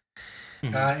to.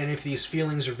 And if these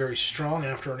feelings are very strong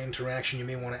after an interaction, you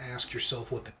may want to ask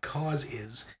yourself what the cause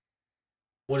is.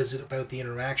 What is it about the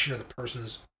interaction or the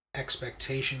person's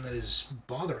expectation that is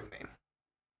bothering me?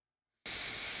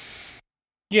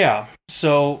 Yeah,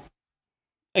 so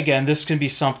again, this can be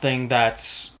something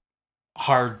that's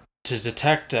hard to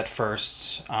detect at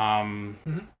first,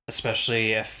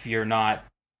 especially if you're not,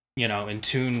 you know, in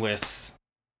tune with,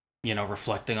 you know,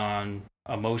 reflecting on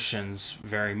emotions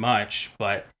very much.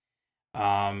 But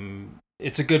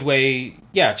it's a good way,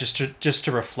 just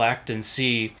to reflect and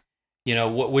see, you know,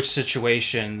 which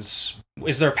situations,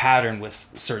 is there a pattern with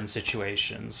certain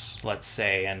situations, let's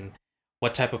say, and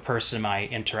what type of person am I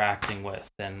interacting with,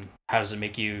 and how does it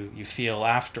make you feel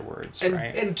afterwards,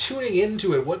 right? And tuning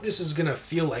into it, what this is going to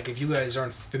feel like, if you guys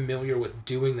aren't familiar with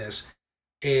doing this,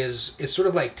 is it's sort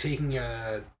of like taking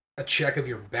a check of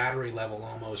your battery level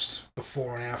almost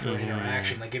before and after an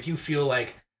interaction. Like if you feel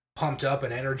like pumped up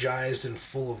and energized and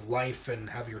full of life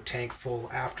and have your tank full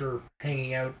after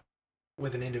hanging out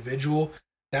with an individual,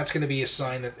 that's going to be a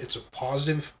sign that it's a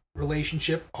positive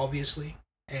relationship, obviously.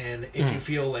 And if you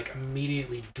feel like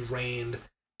immediately drained,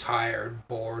 tired,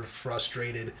 bored,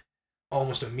 frustrated,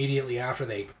 almost immediately after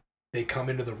they come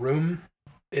into the room,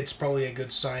 it's probably a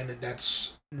good sign that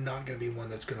that's not going to be one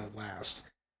that's going to last.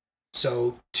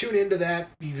 So tune into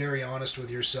that, be very honest with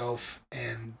yourself,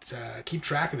 and keep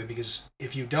track of it, because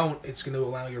if you don't, it's going to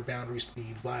allow your boundaries to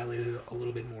be violated a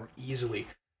little bit more easily.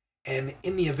 And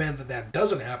in the event that that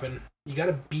doesn't happen, you got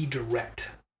to be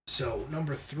direct. So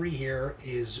number 3 here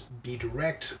is be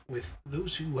direct with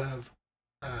those who have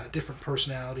a different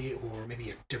personality or maybe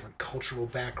a different cultural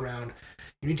background.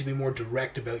 You need to be more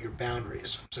direct about your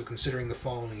boundaries. So considering the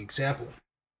following example.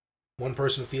 One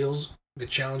person feels that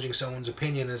challenging someone's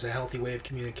opinion is a healthy way of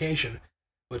communication,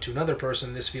 but to another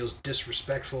person this feels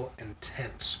disrespectful and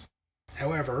tense.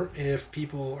 However, if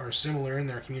people are similar in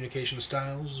their communication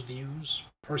styles, views,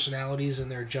 personalities, and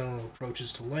their general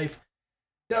approaches to life,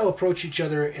 they'll approach each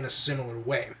other in a similar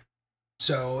way.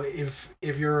 So if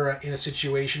you're in a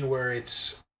situation where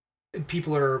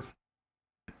people are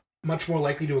much more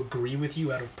likely to agree with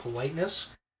you out of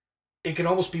politeness, it can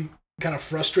almost be kind of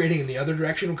frustrating in the other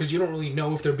direction, because you don't really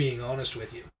know if they're being honest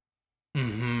with you.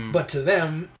 But to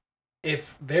them,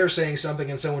 if they're saying something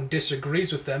and someone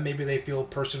disagrees with them, maybe they feel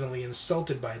personally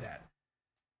insulted by that.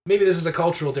 Maybe this is a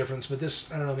cultural difference, but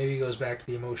this, I don't know, maybe goes back to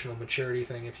the emotional maturity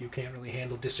thing. If you can't really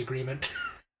handle disagreement,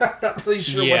 I'm not really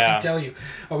sure what to tell you.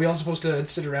 Are we all supposed to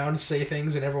sit around and say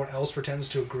things and everyone else pretends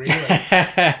to agree? Like,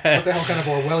 what the hell kind of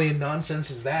Orwellian nonsense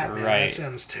is that, man? That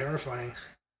sounds terrifying.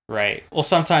 Right. Well,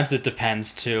 sometimes it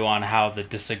depends, too, on how the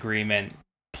disagreement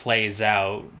plays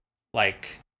out.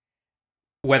 Like,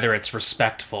 whether it's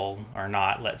respectful or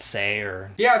not, let's say,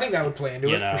 or... Yeah, I think that would play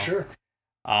into it, for sure.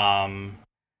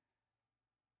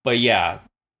 But yeah,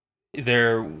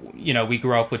 we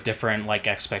grow up with different, like,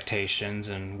 expectations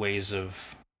and ways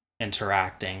of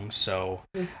interacting. So,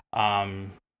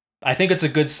 I think it's a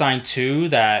good sign, too,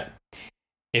 that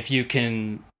if you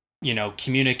can,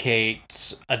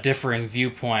 communicate a differing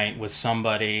viewpoint with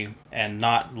somebody and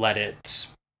not let it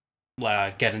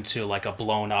get into like a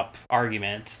blown up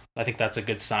argument. I think that's a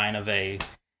good sign of a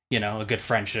good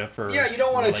friendship or yeah. You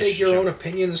don't want to take your own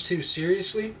opinions too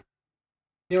seriously.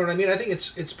 You know what I mean? I think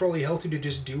it's probably healthy to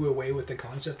just do away with the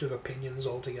concept of opinions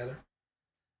altogether.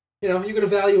 You know, you can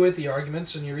evaluate the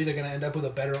arguments, and you're either going to end up with a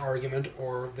better argument,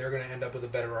 or they're going to end up with a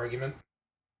better argument.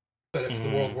 But if the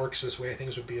world works this way,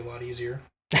 things would be a lot easier.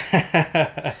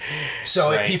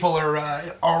 So right. If people are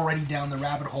already down the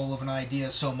rabbit hole of an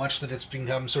idea so much that it's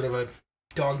become sort of a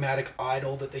dogmatic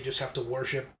idol that they just have to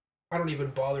worship, I don't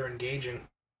even bother engaging.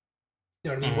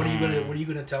 You know what I mean? What are you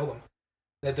gonna tell them?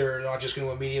 That they're not just going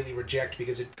to immediately reject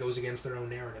because it goes against their own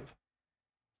narrative.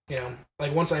 You know,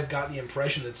 like once I've got the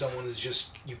impression that someone is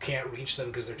just, you can't reach them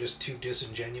because they're just too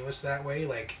disingenuous that way,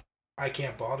 like, I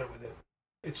can't bother with it.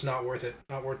 It's not worth it.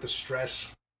 Not worth the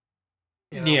stress.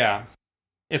 You know? Yeah.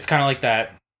 It's kind of like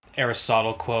that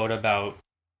Aristotle quote about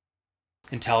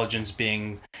intelligence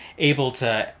being able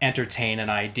to entertain an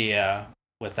idea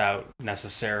without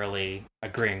necessarily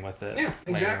agreeing with it. Yeah,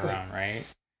 exactly. Around, right?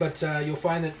 But you'll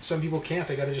find that some people can't.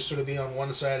 They got to just sort of be on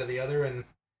one side or the other, and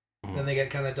then they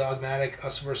get kind of dogmatic,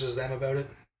 us versus them about it.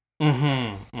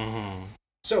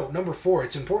 So, number 4,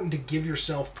 it's important to give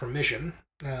yourself permission.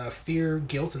 Fear,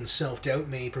 guilt, and self-doubt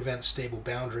may prevent stable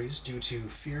boundaries due to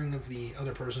fearing of the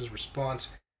other person's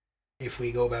response if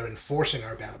we go about enforcing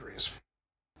our boundaries.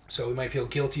 So we might feel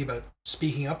guilty about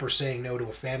speaking up or saying no to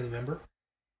a family member.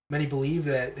 Many believe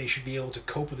that they should be able to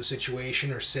cope with the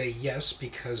situation or say yes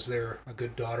because they're a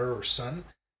good daughter or son,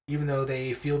 even though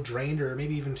they feel drained or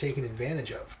maybe even taken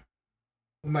advantage of.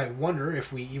 We might wonder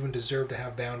if we even deserve to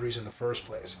have boundaries in the first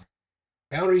place.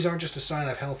 Boundaries aren't just a sign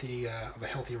of a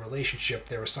healthy relationship,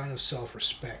 they're a sign of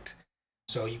self-respect.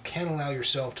 So you can't allow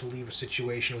yourself to leave a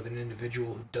situation with an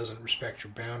individual who doesn't respect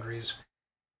your boundaries,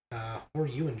 or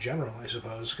you in general, I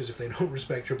suppose, because if they don't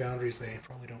respect your boundaries, they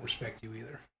probably don't respect you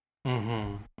either.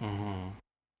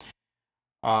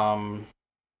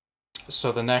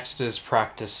 So the next is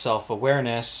practice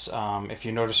self-awareness. If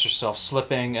you notice yourself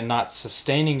slipping and not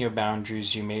sustaining your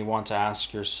boundaries, you may want to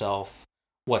ask yourself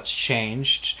what's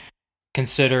changed.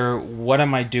 Consider, what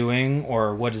am I doing,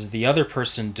 or what is the other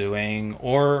person doing,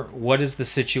 or what is the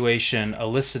situation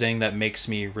eliciting that makes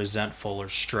me resentful or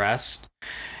stressed?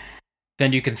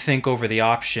 Then you can think over the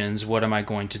options. What am I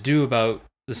going to do about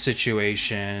the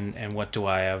situation, and what do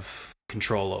I have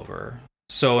control over?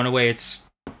 So in a way, it's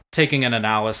taking an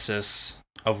analysis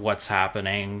of what's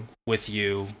happening with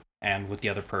you and with the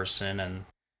other person and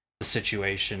the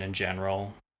situation in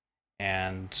general,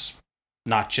 and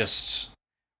not just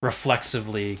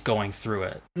reflexively going through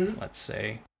it, let's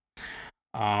say.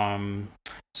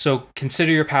 So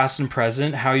consider your past and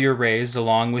present. How you're raised,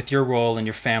 along with your role in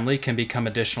your family, can become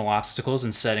additional obstacles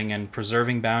in setting and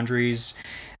preserving boundaries.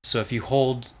 So if you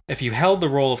held the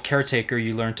role of caretaker,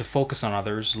 you learn to focus on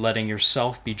others, letting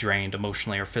yourself be drained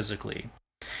emotionally or physically.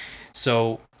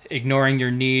 So ignoring your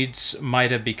needs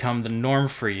might have become the norm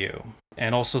for you.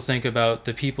 And also think about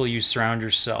the people you surround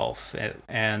yourself,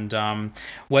 and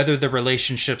whether the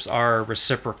relationships are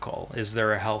reciprocal. Is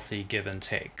there a healthy give and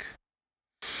take?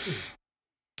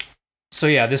 So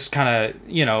yeah, this kind of,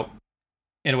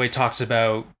 in a way talks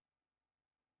about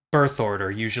birth order.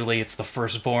 Usually it's the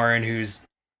firstborn who's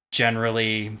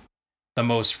generally the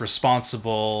most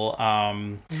responsible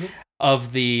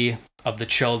of the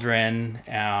children,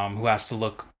 who has to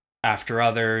look after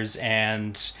others,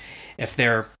 and if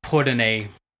they're put in a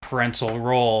parental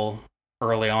role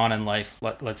early on in life,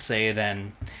 let's say,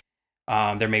 then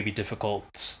there may be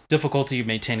difficulty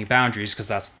maintaining boundaries because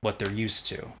that's what they're used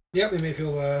to. Yeah, they may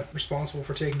feel responsible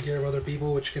for taking care of other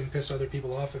people, which can piss other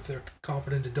people off if they're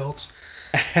competent adults.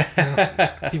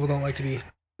 People don't like to be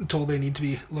told they need to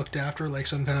be looked after like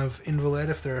some kind of invalid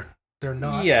if they're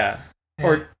not. Yeah.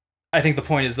 Or I think the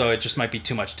point is, though, it just might be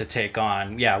too much to take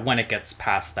on. Yeah, when it gets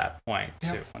past that point,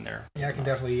 too, when they're... Yeah, it can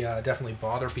definitely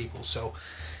bother people. So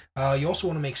you also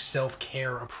want to make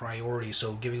self-care a priority.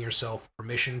 So giving yourself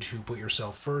permission to put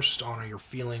yourself first, honor your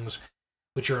feelings,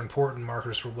 which are important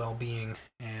markers for well-being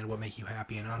and what make you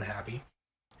happy and unhappy.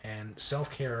 And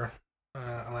self-care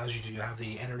allows you to have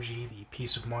the energy, the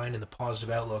peace of mind, and the positive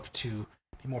outlook to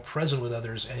be more present with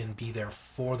others and be there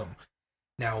for them.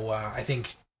 Now, I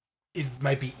think it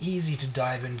might be easy to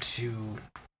dive into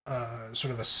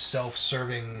sort of a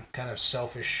self-serving, kind of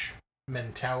selfish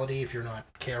mentality if you're not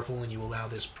careful and you allow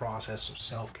this process of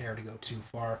self-care to go too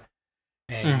far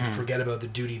and you forget about the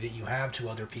duty that you have to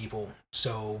other people.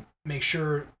 So make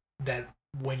sure that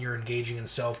when you're engaging in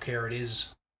self-care, it is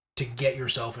to get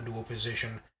yourself into a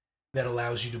position that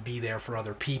allows you to be there for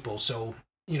other people. So,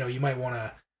 you might want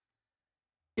to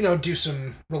do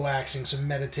some relaxing, some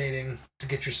meditating to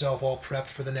get yourself all prepped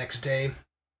for the next day.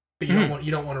 But you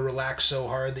don't want to relax so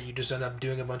hard that you just end up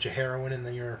doing a bunch of heroin and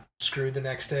then you're screwed the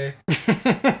next day.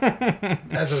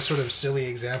 As a sort of silly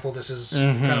example, this is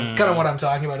kind of what I'm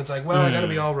talking about. It's like, well, I got to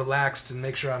be all relaxed and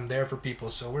make sure I'm there for people.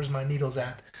 So where's my needles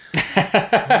at?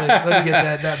 Let me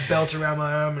get that belt around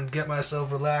my arm and get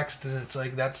myself relaxed. And it's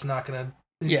like, that's not going to...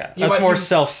 Yeah, that's more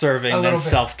self-serving than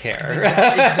self-care.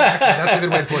 Exactly. That's a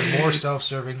good way to put it. More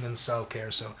self-serving than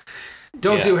self-care. So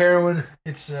don't do heroin.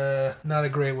 It's not a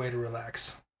great way to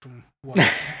relax. From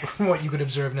what you could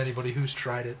observe in anybody who's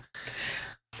tried it.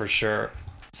 For sure.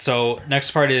 So next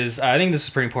part is, I think this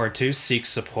is pretty important too, seek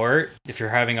support. If you're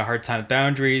having a hard time with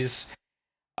boundaries,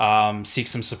 seek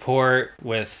some support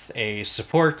with a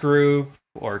support group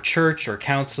or church or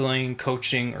counseling,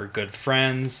 coaching, or good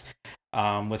friends.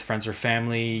 With friends or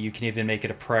family, you can even make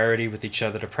it a priority with each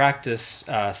other to practice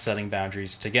setting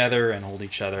boundaries together and hold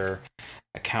each other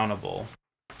accountable.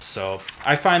 So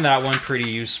I find that one pretty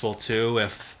useful too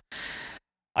if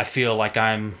I feel like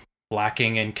I'm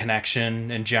lacking in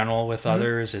connection in general with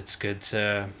others. It's good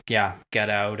to get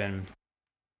out and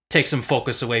take some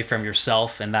focus away from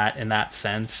yourself in that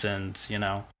sense, and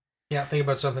think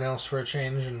about something else for a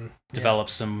change and develop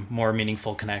some more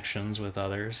meaningful connections with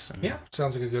others. And,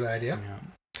 sounds like a good idea.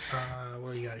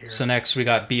 What do you got here? So next we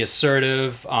got be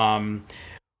assertive.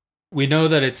 We know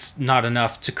that it's not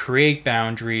enough to create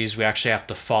boundaries. We actually have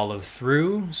to follow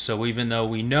through. So even though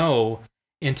we know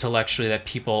intellectually that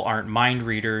people aren't mind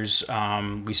readers,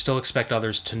 we still expect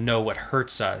others to know what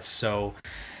hurts us. So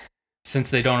since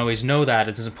they don't always know that,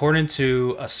 it's important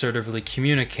to assertively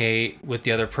communicate with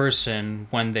the other person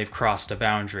when they've crossed a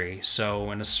boundary.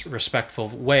 So in a respectful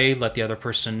way, let the other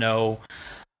person know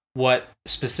what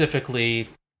specifically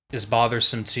is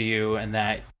bothersome to you and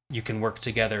that you can work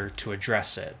together to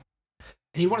address it.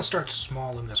 And you want to start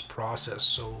small in this process.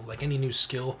 So like any new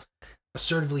skill,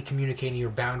 assertively communicating your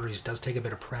boundaries does take a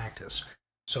bit of practice.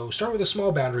 So start with a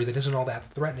small boundary that isn't all that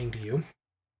threatening to you,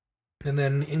 and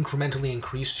then incrementally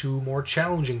increase to more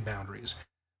challenging boundaries.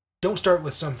 Don't start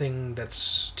with something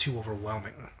that's too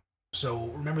overwhelming.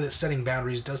 So remember that setting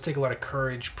boundaries does take a lot of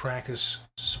courage, practice,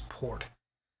 support.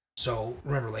 So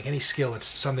remember, like any skill, it's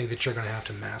something that you're going to have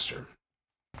to master.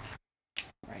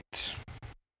 Right.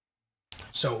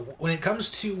 So when it comes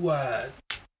to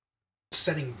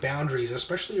setting boundaries,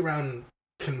 especially around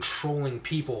controlling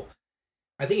people,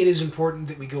 I think it is important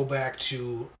that we go back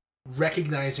to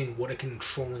recognizing what a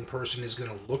controlling person is going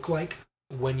to look like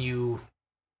when you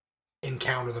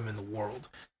encounter them in the world.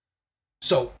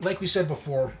 So, like we said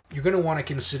before, you're going to want to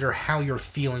consider how you're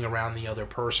feeling around the other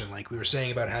person. Like we were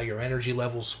saying about how your energy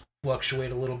levels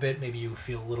fluctuate a little bit. Maybe you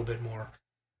feel a little bit more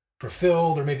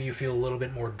fulfilled, or maybe you feel a little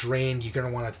bit more drained. You're going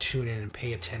to want to tune in and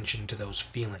pay attention to those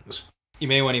feelings. You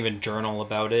may want to even journal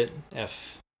about it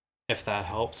if that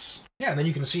helps. Yeah, and then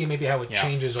you can see maybe how it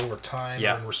changes over time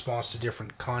in response to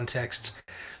different contexts.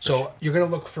 So you're going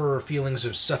to look for feelings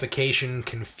of suffocation,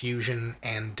 confusion,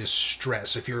 and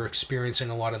distress. If you're experiencing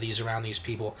a lot of these around these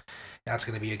people, that's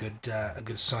going to be a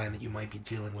good sign that you might be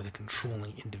dealing with a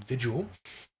controlling individual.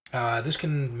 This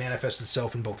can manifest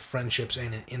itself in both friendships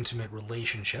and in intimate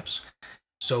relationships.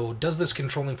 So does this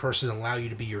controlling person allow you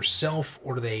to be yourself,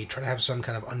 or do they try to have some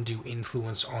kind of undue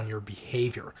influence on your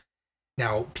behavior?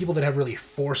 Now, people that have really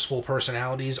forceful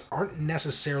personalities aren't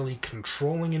necessarily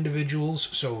controlling individuals,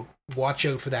 so watch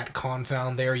out for that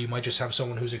confound there. You might just have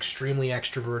someone who's extremely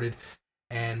extroverted,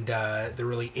 and they're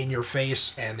really in your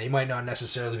face, and they might not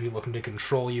necessarily be looking to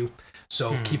control you.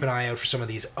 So keep an eye out for some of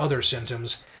these other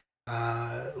symptoms,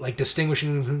 like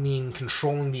distinguishing between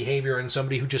controlling behavior and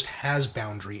somebody who just has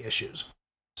boundary issues.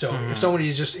 So if somebody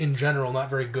is just in general not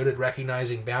very good at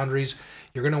recognizing boundaries,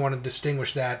 you're going to want to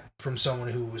distinguish that from someone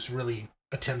who is really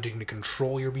attempting to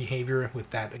control your behavior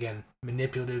with that, again,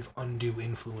 manipulative, undue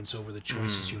influence over the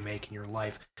choices you make in your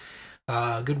life.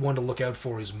 A good one to look out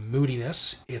for is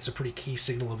moodiness. It's a pretty key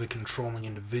signal of a controlling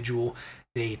individual.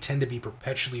 They tend to be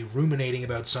perpetually ruminating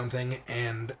about something,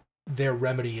 and their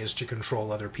remedy is to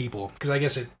control other people. Because I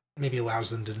guess it maybe allows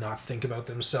them to not think about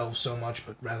themselves so much,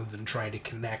 but rather than trying to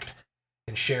connect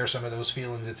and share some of those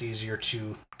feelings, it's easier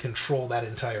to control that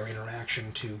entire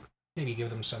interaction to maybe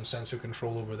give them some sense of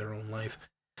control over their own life.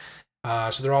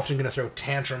 So they're often going to throw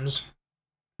tantrums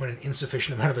when an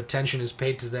insufficient amount of attention is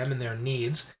paid to them and their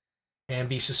needs, and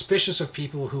be suspicious of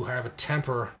people who have a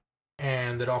temper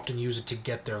and that often use it to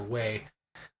get their way.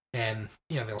 And,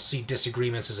 they'll see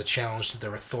disagreements as a challenge to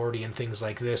their authority and things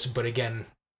like this, but again,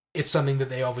 it's something that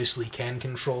they obviously can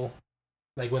control.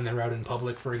 Like when they're out in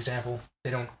public, for example,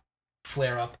 they don't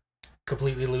flare up,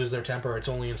 completely lose their temper. It's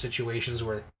only in situations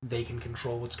where they can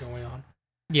control what's going on.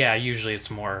 Yeah, usually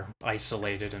it's more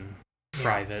isolated and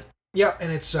private. Yeah,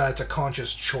 and it's a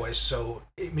conscious choice. So,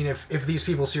 I mean, if these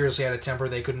people seriously had a temper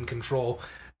they couldn't control,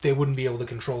 they wouldn't be able to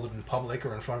control it in public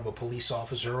or in front of a police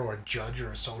officer or a judge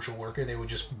or a social worker. They would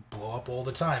just blow up all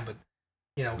the time. But,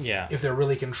 if they're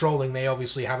really controlling, they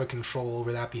obviously have a control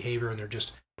over that behavior, and they're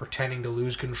just pretending to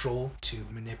lose control to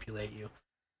manipulate you.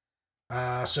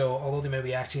 So, although they may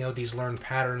be acting out these learned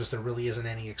patterns, there really isn't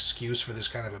any excuse for this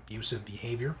kind of abusive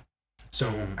behavior.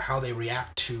 So how they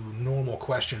react to normal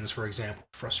questions, for example,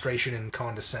 frustration and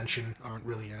condescension aren't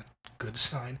really a good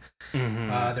sign.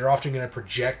 They're often going to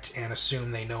project and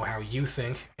assume they know how you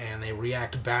think, and they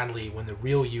react badly when the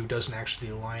real you doesn't actually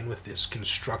align with this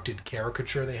constructed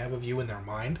caricature they have of you in their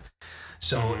mind.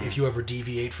 So if you ever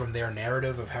deviate from their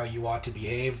narrative of how you ought to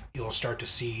behave, you'll start to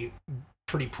see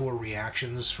pretty poor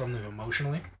reactions from them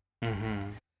emotionally.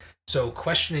 So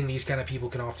questioning these kind of people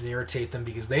can often irritate them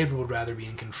because they would rather be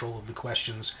in control of the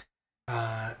questions.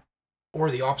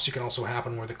 Or the opposite can also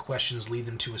happen where the questions lead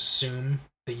them to assume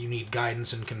that you need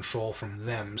guidance and control from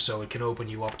them. So it can open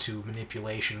you up to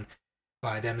manipulation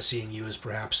by them seeing you as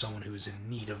perhaps someone who is in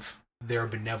need of their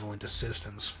benevolent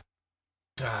assistance.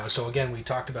 So again, we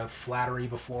talked about flattery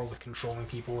before with controlling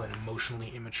people and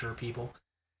emotionally immature people.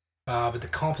 But the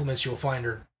compliments you'll find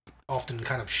are often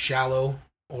kind of shallow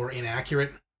or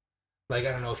inaccurate. Like,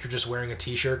 I don't know, if you're just wearing a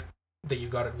t-shirt that you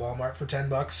got at Walmart for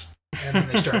 $10, and then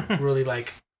they start really,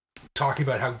 talking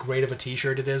about how great of a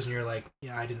t-shirt it is, and you're like,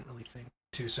 yeah, I didn't really think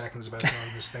 2 seconds about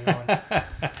throwing this thing on.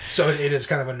 So it is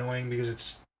kind of annoying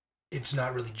because it's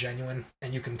not really genuine,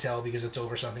 and you can tell because it's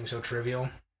over something so trivial.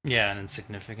 Yeah, and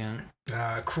insignificant.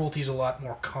 Cruelty is a lot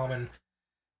more common.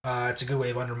 It's a good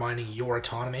way of undermining your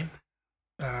autonomy.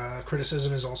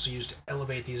 Criticism is also used to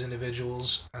elevate these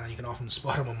individuals. You can often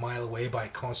spot them a mile away by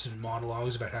constant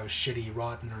monologues about how shitty,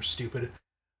 rotten, or stupid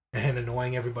and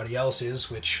annoying everybody else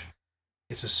is, which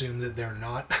it's assumed that they're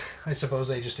not. I suppose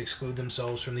they just exclude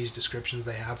themselves from these descriptions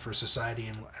they have for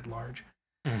society at large.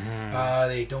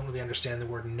 They don't really understand the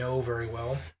word no very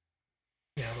well.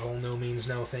 The whole no means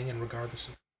no thing, and regardless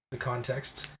of the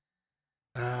context.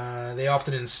 They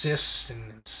often insist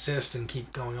and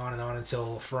keep going on and on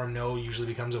until a firm no usually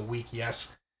becomes a weak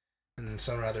yes and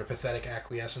some rather pathetic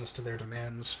acquiescence to their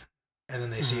demands. And then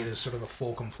they see it as sort of a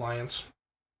full compliance.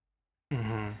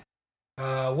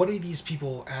 What do these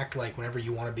people act like whenever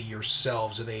you want to be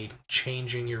yourselves? Are they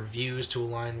changing your views to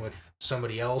align with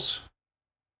somebody else?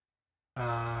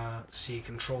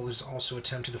 Controllers also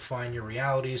attempt to define your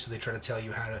reality, so they try to tell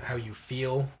you how you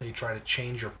feel. They try to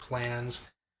change your plans.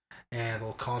 And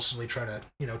they'll constantly try to,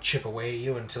 chip away at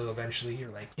you until eventually you're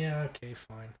like, yeah, okay,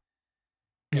 fine.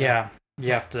 Yeah,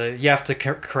 you have to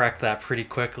correct that pretty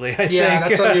quickly. I think.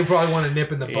 That's something you probably want to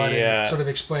nip in the bud and sort of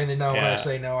explain that when I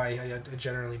say no, I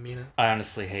generally mean it. I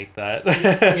honestly hate that.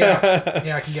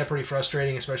 It can get pretty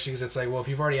frustrating, especially because it's like, well, if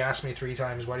you've already asked me 3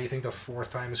 times, why do you think the 4th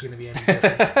time is going to be any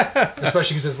different?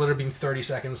 Especially because it's literally been 30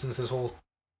 seconds since this whole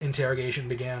interrogation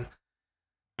began.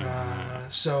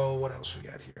 So what else we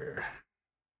got here?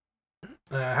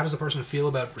 How does the person feel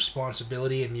about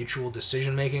responsibility and mutual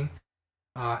decision-making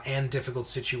and difficult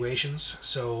situations?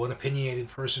 So an opinionated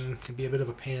person can be a bit of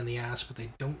a pain in the ass, but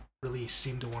they don't really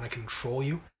seem to want to control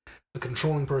you. A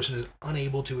controlling person is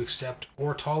unable to accept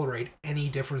or tolerate any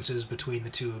differences between the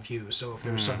two of you. So if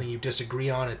there's something you disagree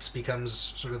on, it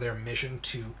becomes sort of their mission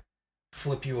to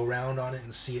flip you around on it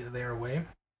and see it their way.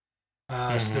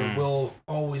 So there will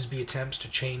always be attempts to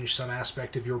change some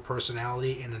aspect of your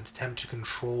personality in an attempt to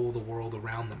control the world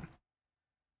around them.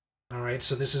 Alright,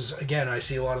 so this is, again, I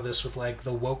see a lot of this with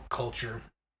the woke culture,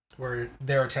 where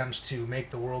their attempts to make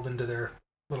the world into their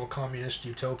little communist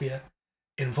utopia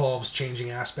involves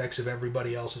changing aspects of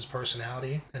everybody else's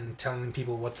personality and telling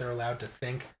people what they're allowed to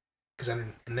think. Because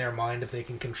in their mind, if they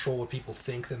can control what people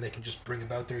think, then they can just bring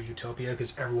about their utopia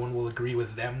because everyone will agree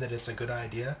with them that it's a good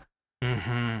idea.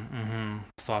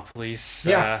 Thought police.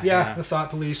 The thought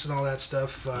police and all that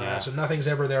stuff. So nothing's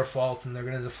ever their fault, and they're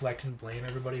going to deflect and blame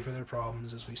everybody for their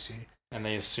problems, as we see. And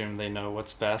they assume they know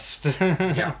what's best.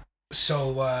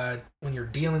 So when you're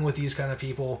dealing with these kind of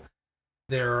people,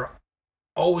 they're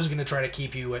always going to try to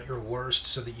keep you at your worst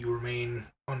so that you remain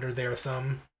under their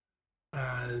thumb.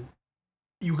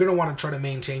 You're going to want to try to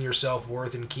maintain your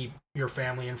self-worth and keep your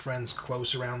family and friends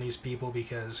close around these people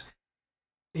because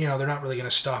they're not really going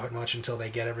to stop it much until they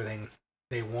get everything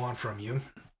they want from you.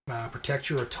 Protect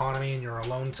your autonomy and your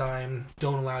alone time.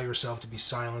 Don't allow yourself to be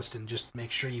silenced, and just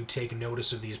make sure you take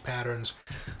notice of these patterns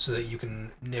so that you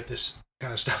can nip this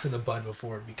kind of stuff in the bud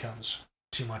before it becomes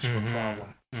too much of a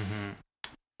problem.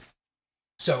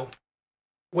 So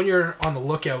when you're on the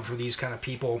lookout for these kind of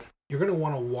people, you're going to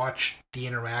want to watch the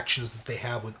interactions that they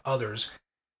have with others.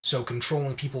 So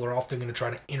controlling people are often going to try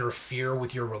to interfere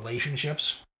with your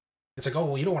relationships. It's like, oh,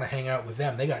 well, you don't want to hang out with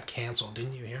them. They got canceled,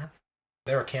 didn't you hear?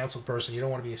 They're a canceled person. You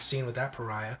don't want to be seen with that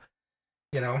pariah.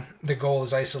 The goal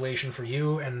is isolation for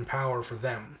you and power for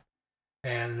them.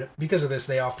 And because of this,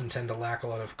 they often tend to lack a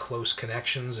lot of close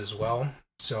connections as well.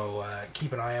 So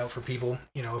keep an eye out for people.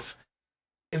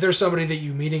 If there's somebody that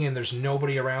you're meeting and there's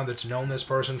nobody around that's known this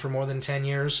person for more than 10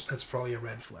 years, that's probably a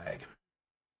red flag.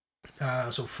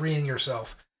 So freeing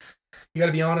yourself. You got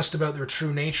to be honest about their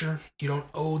true nature. You don't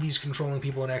owe these controlling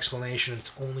people an explanation.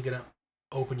 It's only going to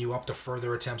open you up to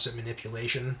further attempts at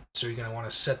manipulation. So you're going to want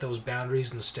to set those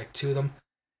boundaries and stick to them.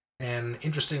 And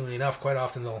interestingly enough, quite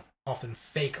often they'll often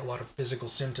fake a lot of physical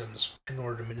symptoms in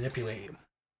order to manipulate you.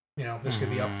 This could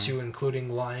be up to including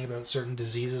lying about certain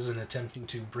diseases and attempting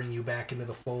to bring you back into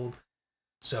the fold.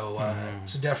 So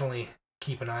definitely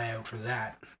keep an eye out for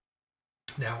that.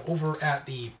 Now, over at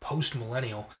the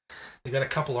Post-Millennial, they got a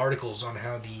couple articles on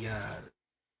how the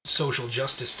social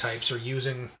justice types are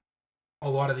using a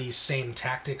lot of these same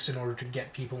tactics in order to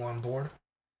get people on board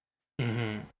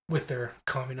with their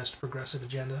communist progressive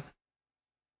agenda.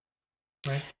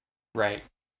 Right? Right.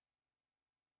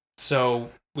 So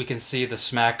we can see the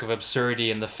smack of absurdity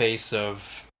in the face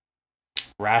of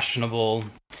rational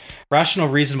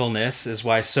reasonableness is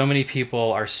why so many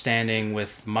people are standing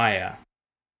with Maya.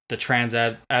 The trans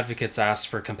advocates asked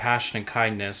for compassion and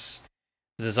kindness,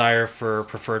 the desire for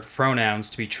preferred pronouns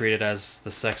to be treated as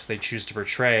the sex they choose to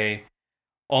portray,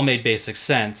 all made basic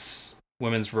sense.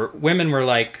 Women were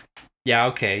like, yeah,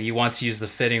 okay, you want to use the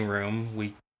fitting room,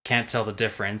 we can't tell the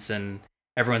difference, and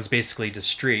everyone's basically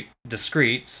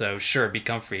discreet, so sure, be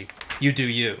comfy. You do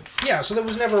you. Yeah, so there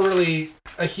was never really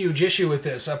a huge issue with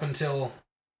this up until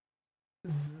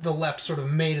the left sort of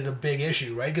made it a big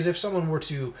issue, right? Because if someone were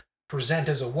to present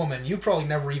as a woman, you'd probably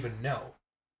never even know.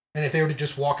 And if they were to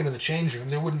just walk into the change room,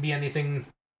 there wouldn't be anything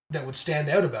that would stand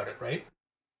out about it, right?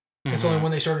 It's only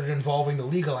when they started involving the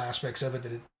legal aspects of it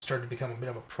that it started to become a bit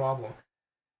of a problem.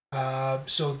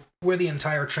 So where the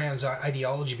entire trans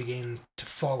ideology began to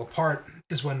fall apart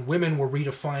is when women were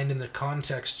redefined in the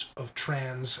context of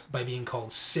trans by being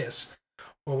called cis,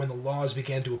 or when the laws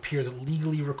began to appear that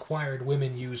legally required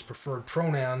women use preferred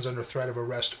pronouns under threat of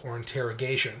arrest or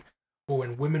interrogation, or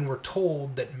when women were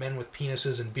told that men with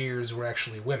penises and beards were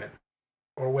actually women,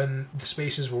 or when the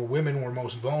spaces where women were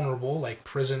most vulnerable, like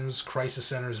prisons, crisis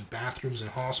centers, bathrooms,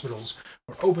 and hospitals,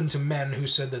 were open to men who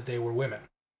said that they were women,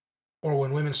 or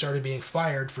when women started being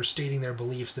fired for stating their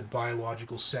beliefs that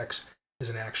biological sex is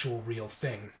an actual real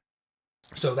thing.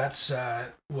 So that's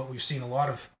what we've seen a lot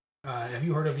of. Have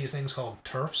you heard of these things called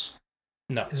TERFs?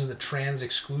 No. This is the trans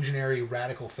exclusionary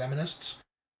radical feminists.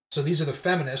 So these are the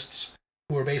feminists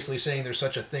who are basically saying there's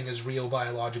such a thing as real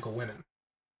biological women.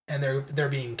 And they're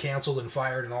being canceled and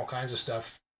fired and all kinds of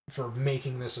stuff for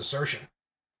making this assertion.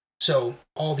 So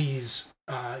all these,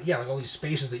 like all these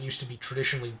spaces that used to be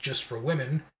traditionally just for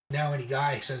women, now any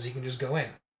guy says he can just go in.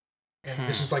 And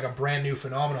this is like a brand new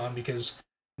phenomenon because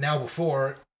now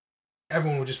before,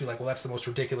 everyone would just be like, well, that's the most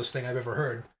ridiculous thing I've ever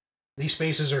heard. These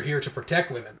spaces are here to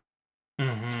protect women.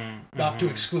 Not to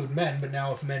exclude men, but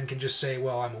now if men can just say,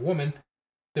 well, I'm a woman,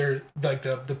 they're like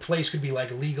the place could be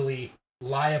like legally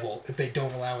liable if they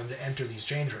don't allow him to enter these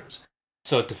change rooms.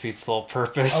 So it defeats the whole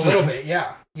purpose. A little bit,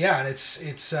 yeah. Yeah, and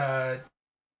it's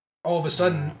all of a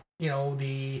sudden, all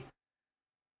the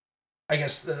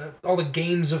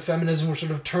gains of feminism were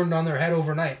sort of turned on their head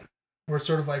overnight. Where it's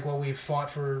sort of like, well, we've fought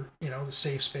for, the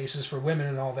safe spaces for women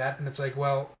and all that, and it's like,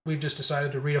 well, we've just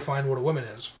decided to redefine what a woman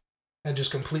is and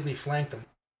just completely flank them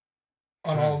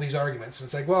on all of these arguments. And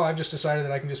it's like, well, I've just decided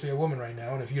that I can just be a woman right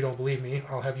now, and if you don't believe me,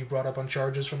 I'll have you brought up on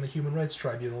charges from the Human Rights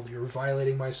Tribunal that you're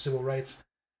violating my civil rights.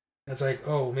 And it's like,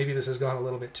 oh, maybe this has gone a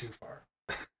little bit too far.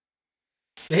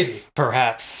 Maybe.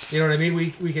 Perhaps. You know what I mean?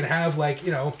 We can have,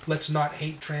 let's not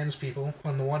hate trans people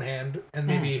on the one hand, and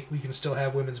maybe we can still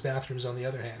have women's bathrooms on the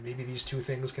other hand. Maybe these two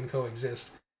things can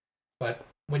coexist. But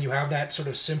when you have that sort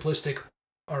of simplistic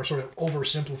or sort of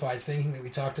oversimplified thinking that we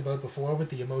talked about before with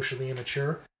the emotionally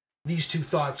immature, these two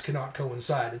thoughts cannot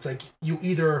coincide. It's like you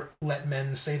either let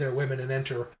men say they're women and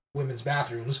enter women's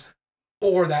bathrooms,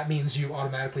 or that means you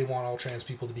automatically want all trans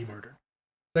people to be murdered.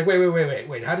 It's like,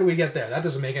 wait, how did we get there? That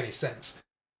doesn't make any sense.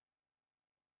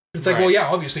 It's like, well, yeah,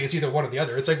 obviously it's either one or the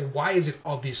other. It's like, why is it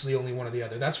obviously only one or the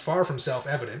other? That's far from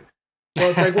self-evident.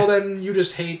 Well, it's like, well, then you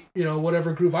just hate,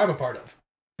 whatever group I'm a part of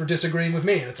for disagreeing with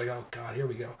me. And it's like, oh, God, here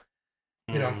we go.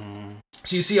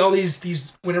 So you see all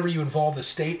these, whenever you involve the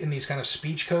state in these kind of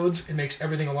speech codes, it makes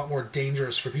everything a lot more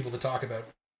dangerous for people to talk about.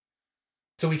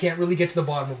 So we can't really get to the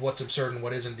bottom of what's absurd and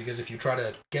what isn't, because if you try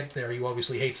to get there, you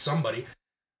obviously hate somebody.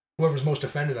 Whoever's most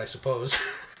offended, I suppose.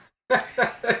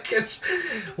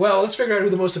 Well, let's figure out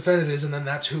who the most offended is, and then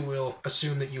that's who we'll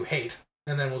assume that you hate.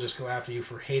 And then we'll just go after you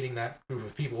for hating that group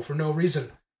of people for no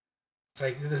reason. It's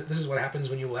like, this is what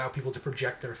happens when you allow people to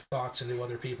project their thoughts into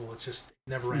other people. It's just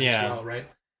never ends well, right?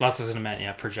 That's what it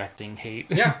meant, projecting hate.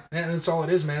 Yeah, and that's all it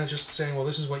is, man. It's just saying, well,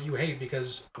 this is what you hate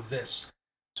because of this.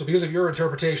 So because of your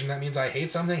interpretation, that means I hate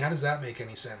something? How does that make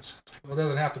any sense? It's like, well, it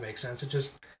doesn't have to make sense. It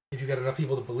just, if you get enough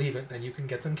people to believe it, then you can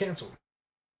get them canceled.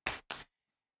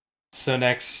 So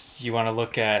next, you want to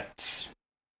look at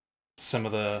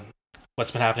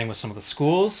what's been happening with some of the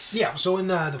schools? Yeah, so in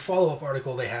the follow-up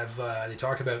article, they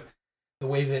talked about the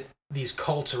way that these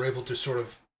cults are able to sort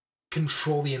of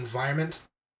control the environment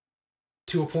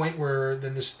to a point where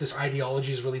then this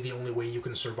ideology is really the only way you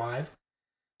can survive.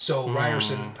 So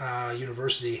Ryerson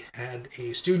University had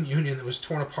a student union that was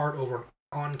torn apart over an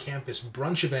on-campus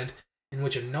brunch event in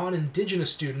which a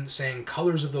non-Indigenous student sang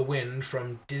Colors of the Wind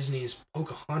from Disney's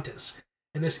Pocahontas.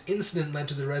 And this incident led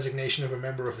to the resignation of a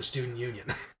member of the student union.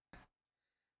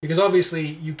 Because obviously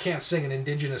you can't sing an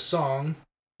Indigenous song,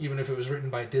 even if it was written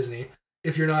by Disney,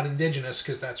 if you're not Indigenous,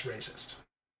 because that's racist.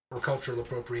 Or cultural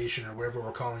appropriation, or whatever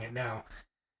we're calling it now.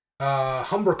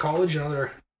 Humber College,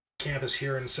 another campus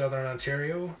here in southern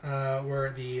Ontario, where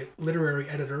the literary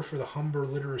editor for the Humber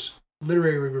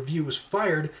Literary Review was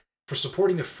fired for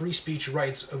supporting the free speech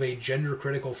rights of a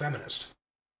gender-critical feminist.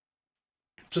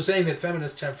 So saying that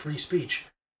feminists have free speech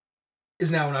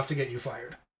is now enough to get you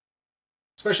fired.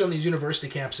 Especially on these university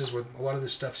campuses where a lot of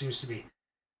this stuff seems to be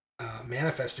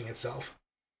manifesting itself.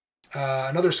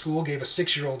 Another school gave a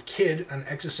 6-year-old kid an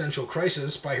existential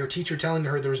crisis by her teacher telling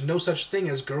her there was no such thing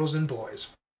as girls and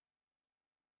boys.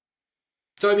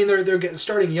 So, I mean, they're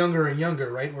starting younger and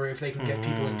younger, right? Where if they can get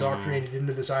people indoctrinated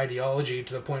into this ideology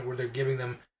to the point where they're giving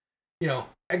them,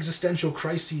 existential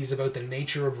crises about the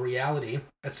nature of reality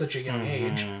at such a young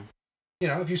age,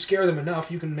 if you scare them enough,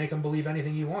 you can make them believe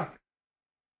anything you want.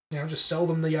 Just sell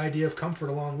them the idea of comfort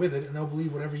along with it, and they'll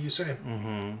believe whatever you say.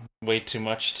 Way too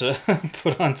much to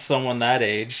put on someone that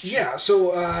age. Yeah,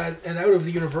 so, and out of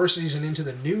the universities and into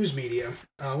the news media,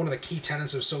 one of the key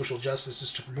tenets of social justice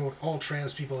is to promote all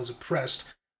trans people as oppressed,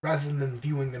 rather than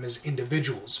viewing them as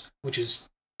individuals, which is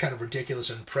kind of ridiculous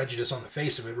and prejudice on the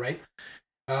face of it, right?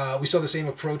 We saw the same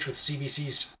approach with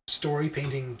CBC's story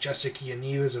painting Jessica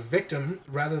Yaniv as a victim,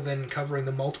 rather than covering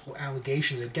the multiple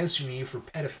allegations against Yaniv for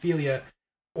pedophilia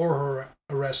or her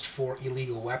arrest for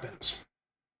illegal weapons.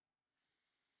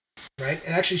 Right?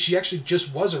 And actually, she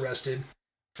just was arrested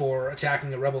for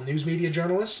attacking a rebel news media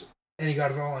journalist, and he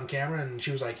got it all on camera, and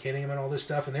she was like hitting him and all this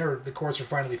stuff, and the courts were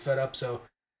finally fed up, so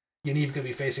Yaniv could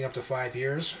be facing up to 5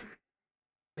 years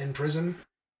in prison.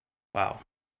 Wow.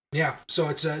 Yeah, so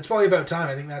it's probably about time.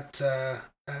 I think that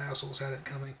asshole's had it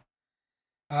coming.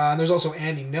 And there's also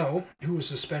Andy No, who was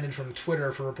suspended from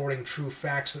Twitter for reporting true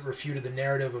facts that refuted the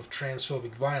narrative of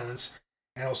transphobic violence,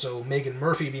 and also Megan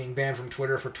Murphy being banned from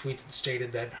Twitter for tweets that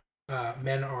stated that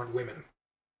men aren't women.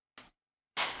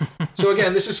 So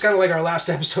again, this is kind of like our last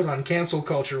episode on cancel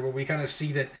culture, where we kind of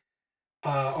see that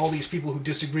all these people who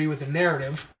disagree with the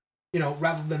narrative,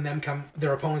 rather than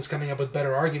their opponents coming up with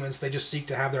better arguments, they just seek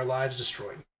to have their lives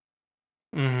destroyed.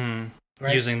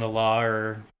 Right? Using the law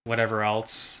or whatever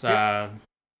else,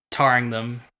 tarring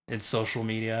them in social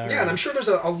media. Yeah, and I'm sure there's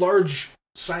a large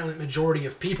silent majority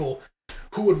of people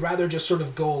who would rather just sort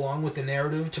of go along with the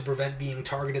narrative to prevent being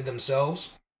targeted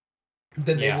themselves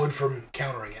than they would from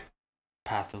countering it.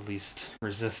 Path of least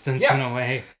resistance in a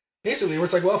way. Basically, where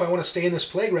it's like, well, if I want to stay in this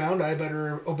playground, I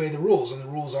better obey the rules. And the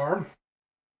rules are,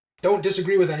 don't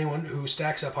disagree with anyone who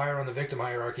stacks up higher on the victim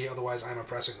hierarchy, otherwise I'm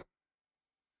oppressing them.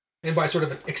 And by sort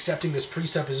of accepting this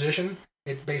presupposition,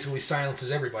 it basically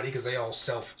silences everybody because they all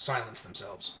self-silence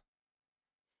themselves.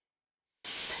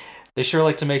 They sure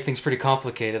like to make things pretty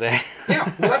complicated, eh?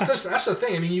 Yeah, well, that's the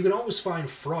thing. I mean, you can always find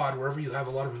fraud wherever you have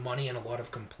a lot of money and a lot of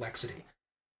complexity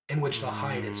in which to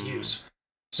hide its use.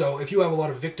 So if you have a lot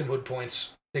of victimhood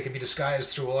points that can be disguised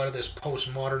through a lot of this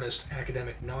postmodernist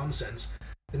academic nonsense,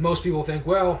 then most people think,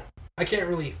 well, I can't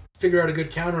really figure out a good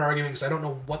counter-argument because I don't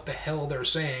know what the hell they're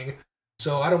saying,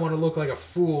 so I don't want to look like a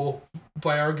fool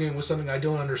by arguing with something I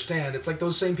don't understand. It's like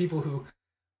those same people who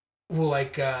will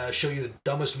show you the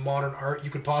dumbest modern art you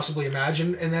could possibly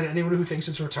imagine, and then anyone who thinks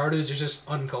it's retarded is just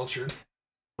uncultured.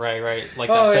 Right. Like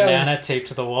that banana taped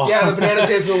to the wall. Yeah, the banana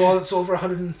taped to the wall that sold for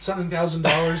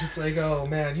 $100,000. It's like, oh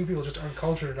man, you people just aren't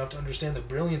cultured enough to understand the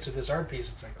brilliance of this art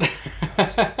piece. It's like, oh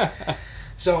my God.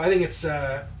 So I think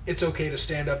it's okay to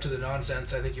stand up to the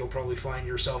nonsense. I think you'll probably find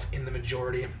yourself in the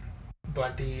majority.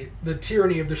 But the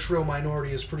tyranny of the shrill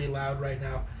minority is pretty loud right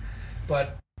now.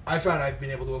 But I found I've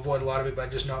been able to avoid a lot of it by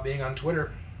just not being on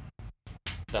Twitter.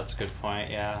 That's a good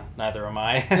point. Yeah, neither am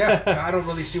I. Yeah, I don't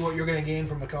really see what you're going to gain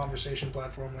from a conversation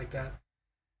platform like that.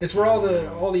 It's where all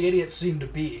the idiots seem to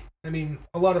be. I mean,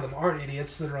 a lot of them aren't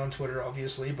idiots that are on Twitter,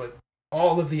 obviously, but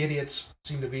all of the idiots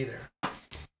seem to be there.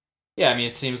 Yeah, I mean,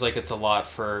 it seems like it's a lot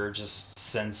for just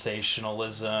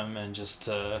sensationalism and just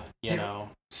to, you know...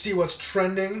 See what's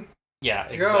trending. Yeah,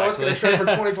 it's exactly. Like, it's going to trend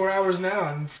for 24 hours now,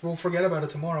 and we'll forget about it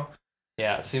tomorrow.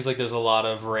 Yeah, it seems like there's a lot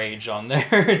of rage on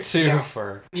there, too,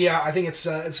 for... Yeah, I think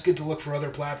it's good to look for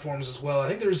other platforms as well. I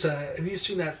think there's... have you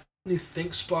seen that new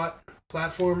ThinkSpot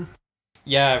platform?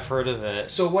 Yeah, I've heard of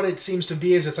it. So what it seems to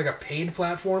be is it's like a paid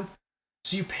platform.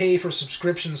 So you pay for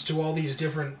subscriptions to all these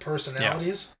different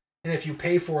personalities. Yeah. And if you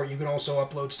pay for it, you can also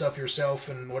upload stuff yourself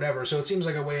and whatever. So it seems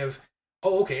like a way of,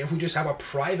 if we just have a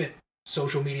private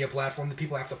social media platform that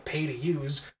people have to pay to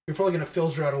use, you're probably going to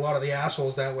filter out a lot of the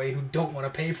assholes that way who don't want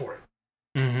to pay for it.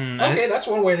 Mm-hmm. Okay, that's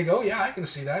one way to go. Yeah, I can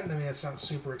see that. I mean, it's not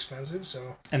super expensive,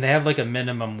 so... And they have, like, a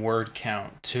minimum word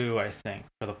count, too, I think,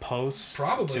 for the posts.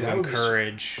 Probably. To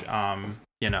encourage,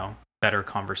 better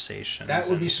conversations. That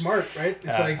would be smart, right?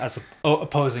 It's like... As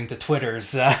opposing to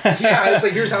Twitter's... yeah, it's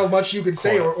like, here's how much you could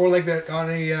say, or like that on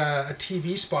a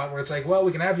TV spot where it's like, well,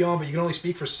 we can have you on, but you can only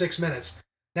speak for 6 minutes.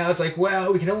 Now it's like,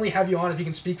 well, we can only have you on if you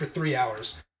can speak for 3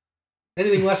 hours.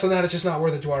 Anything less than that, it's just not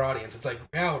worth it to our audience. It's like,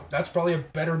 wow, that's probably a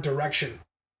better direction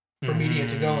for media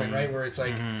to go in, right? Where it's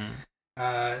like,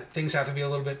 things have to be a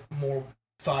little bit more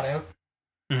thought out.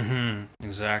 Mm-hmm.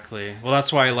 Exactly. Well,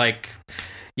 that's why, like,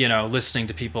 listening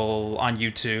to people on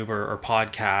YouTube or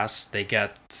podcasts, they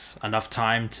get enough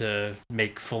time to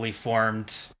make fully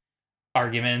formed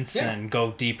arguments and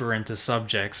go deeper into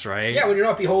subjects, right? Yeah, when you're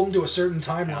not beholden to a certain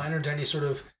timeline or to any sort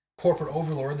of corporate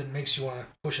overlord that makes you want to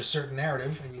push a certain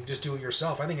narrative and you can just do it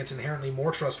yourself. I think it's inherently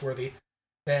more trustworthy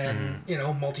than,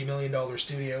 multi-million-dollar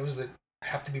studios that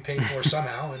have to be paid for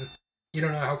somehow, and you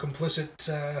don't know how complicit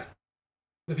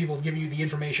the people giving you the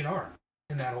information are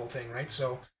in that whole thing, right?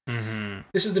 So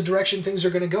this is the direction things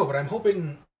are going to go, but I'm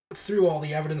hoping through all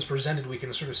the evidence presented we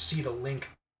can sort of see the link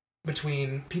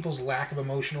between people's lack of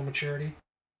emotional maturity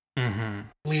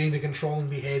leading to controlling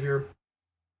behavior,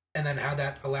 and then how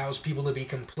that allows people to be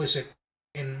complicit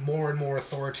in more and more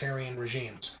authoritarian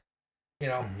regimes.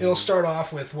 It'll start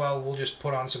off with, well, we'll just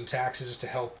put on some taxes to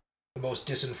help the most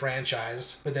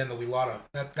disenfranchised, but then there'll be a lot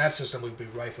of... That system would be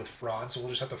rife with fraud, so we'll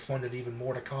just have to fund it even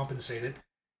more to compensate it.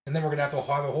 And then we're going to have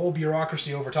a whole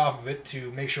bureaucracy over top of it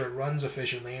to make sure it runs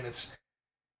efficiently, and it's...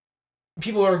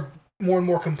 People are more and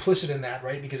more complicit in that,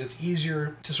 right? Because it's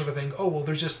easier to sort of think,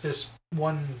 there's just this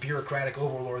one bureaucratic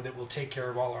overlord that will take care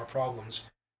of all our problems,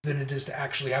 than it is to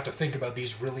actually have to think about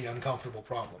these really uncomfortable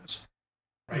problems,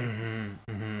 right?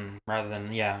 Rather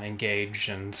than engage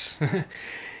and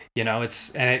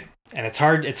it's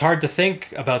hard to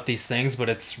think about these things, but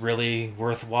it's really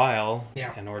worthwhile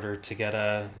in order to get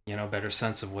a better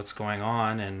sense of what's going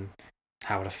on and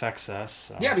how it affects us.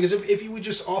 So. Yeah, because if you would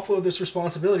just offload this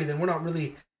responsibility, then we're not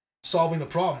really solving the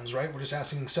problems, right? We're just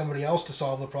asking somebody else to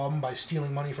solve the problem by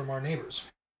stealing money from our neighbors,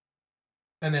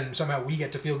 and then somehow we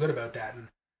get to feel good about that. And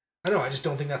I don't know, I just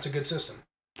don't think that's a good system.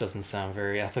 Doesn't sound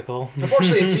very ethical.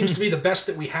 Unfortunately, it seems to be the best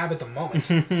that we have at the moment.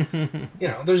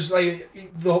 There's like,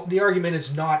 the argument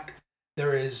is not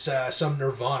there is some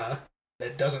nirvana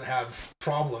that doesn't have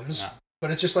problems,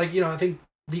 but it's just like, I think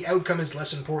the outcome is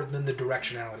less important than the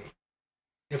directionality.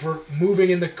 If we're moving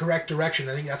in the correct direction,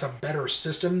 I think that's a better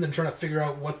system than trying to figure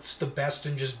out what's the best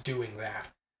and just doing that.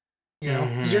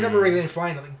 Because you're never really going to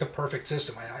find the perfect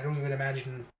system. I don't even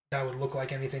imagine that would look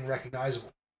like anything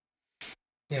recognizable.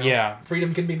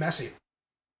 Freedom can be messy,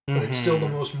 but it's still the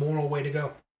most moral way to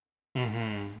go.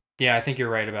 Yeah, I think you're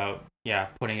right about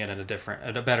putting it in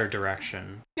a better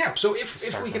direction. Yeah, so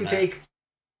if we can take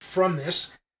from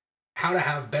this how to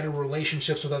have better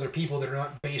relationships with other people that are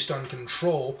not based on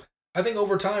control, I think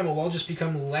over time we'll all just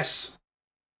become less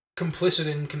complicit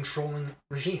in controlling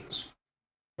regimes.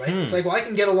 Right? It's like, well, I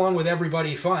can get along with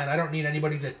everybody fine. I don't need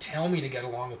anybody to tell me to get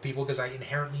along with people because I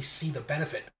inherently see the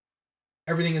benefit.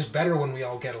 Everything is better when we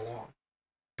all get along.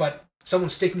 But someone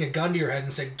sticking a gun to your head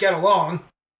and saying, get along,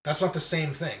 that's not the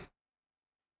same thing.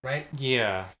 Right?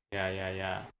 Yeah.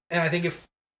 And I think if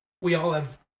we all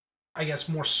have, I guess,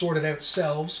 more sorted out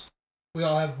selves, we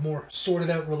all have more sorted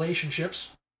out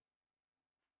relationships,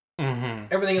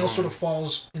 everything else sort of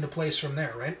falls into place from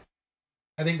there, right?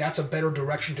 I think that's a better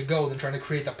direction to go than trying to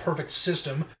create the perfect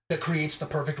system that creates the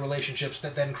perfect relationships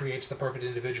that then creates the perfect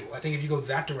individual. I think if you go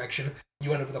that direction,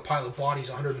 you end up with a pile of bodies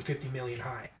 150 million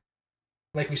high,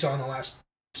 like we saw in the last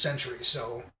century.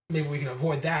 So maybe we can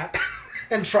avoid that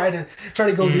and try to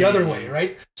go the other way,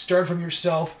 right? Start from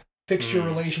yourself, fix your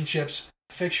relationships,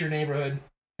 fix your neighborhood,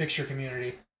 fix your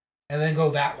community, and then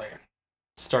go that way.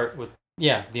 Start with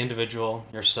the individual,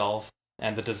 yourself,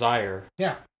 and the desire.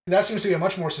 Yeah, that seems to be a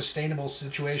much more sustainable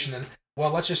situation than,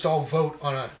 well, let's just all vote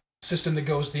on a system that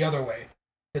goes the other way.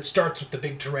 It starts with the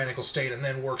big tyrannical state and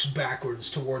then works backwards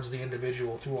towards the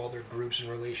individual through all their groups and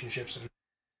relationships. And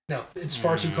no, it's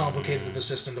far too complicated of a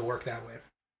system to work that way.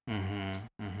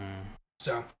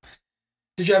 So,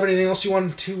 did you have anything else you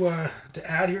wanted to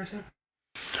add here, Tim?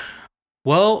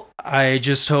 Well, I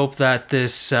just hope that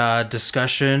this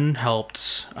discussion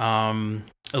helped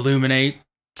illuminate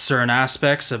certain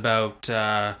aspects about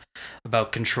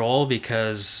control,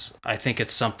 because I think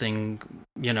it's something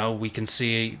we can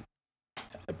see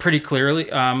pretty clearly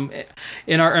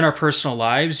in our personal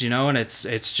lives, and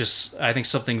it's just, I think,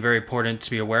 something very important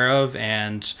to be aware of.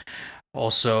 And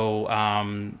also,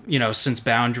 since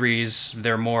boundaries,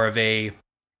 they're more of a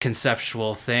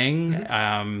conceptual thing.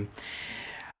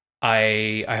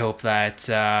 I hope that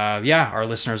our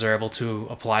listeners are able to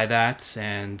apply that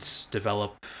and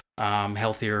develop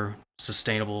healthier,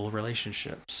 sustainable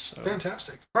relationships. So.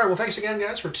 Fantastic. All right, well, thanks again,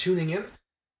 guys, for tuning in,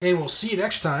 and we'll see you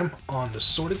next time on The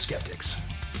Sorted Skeptics.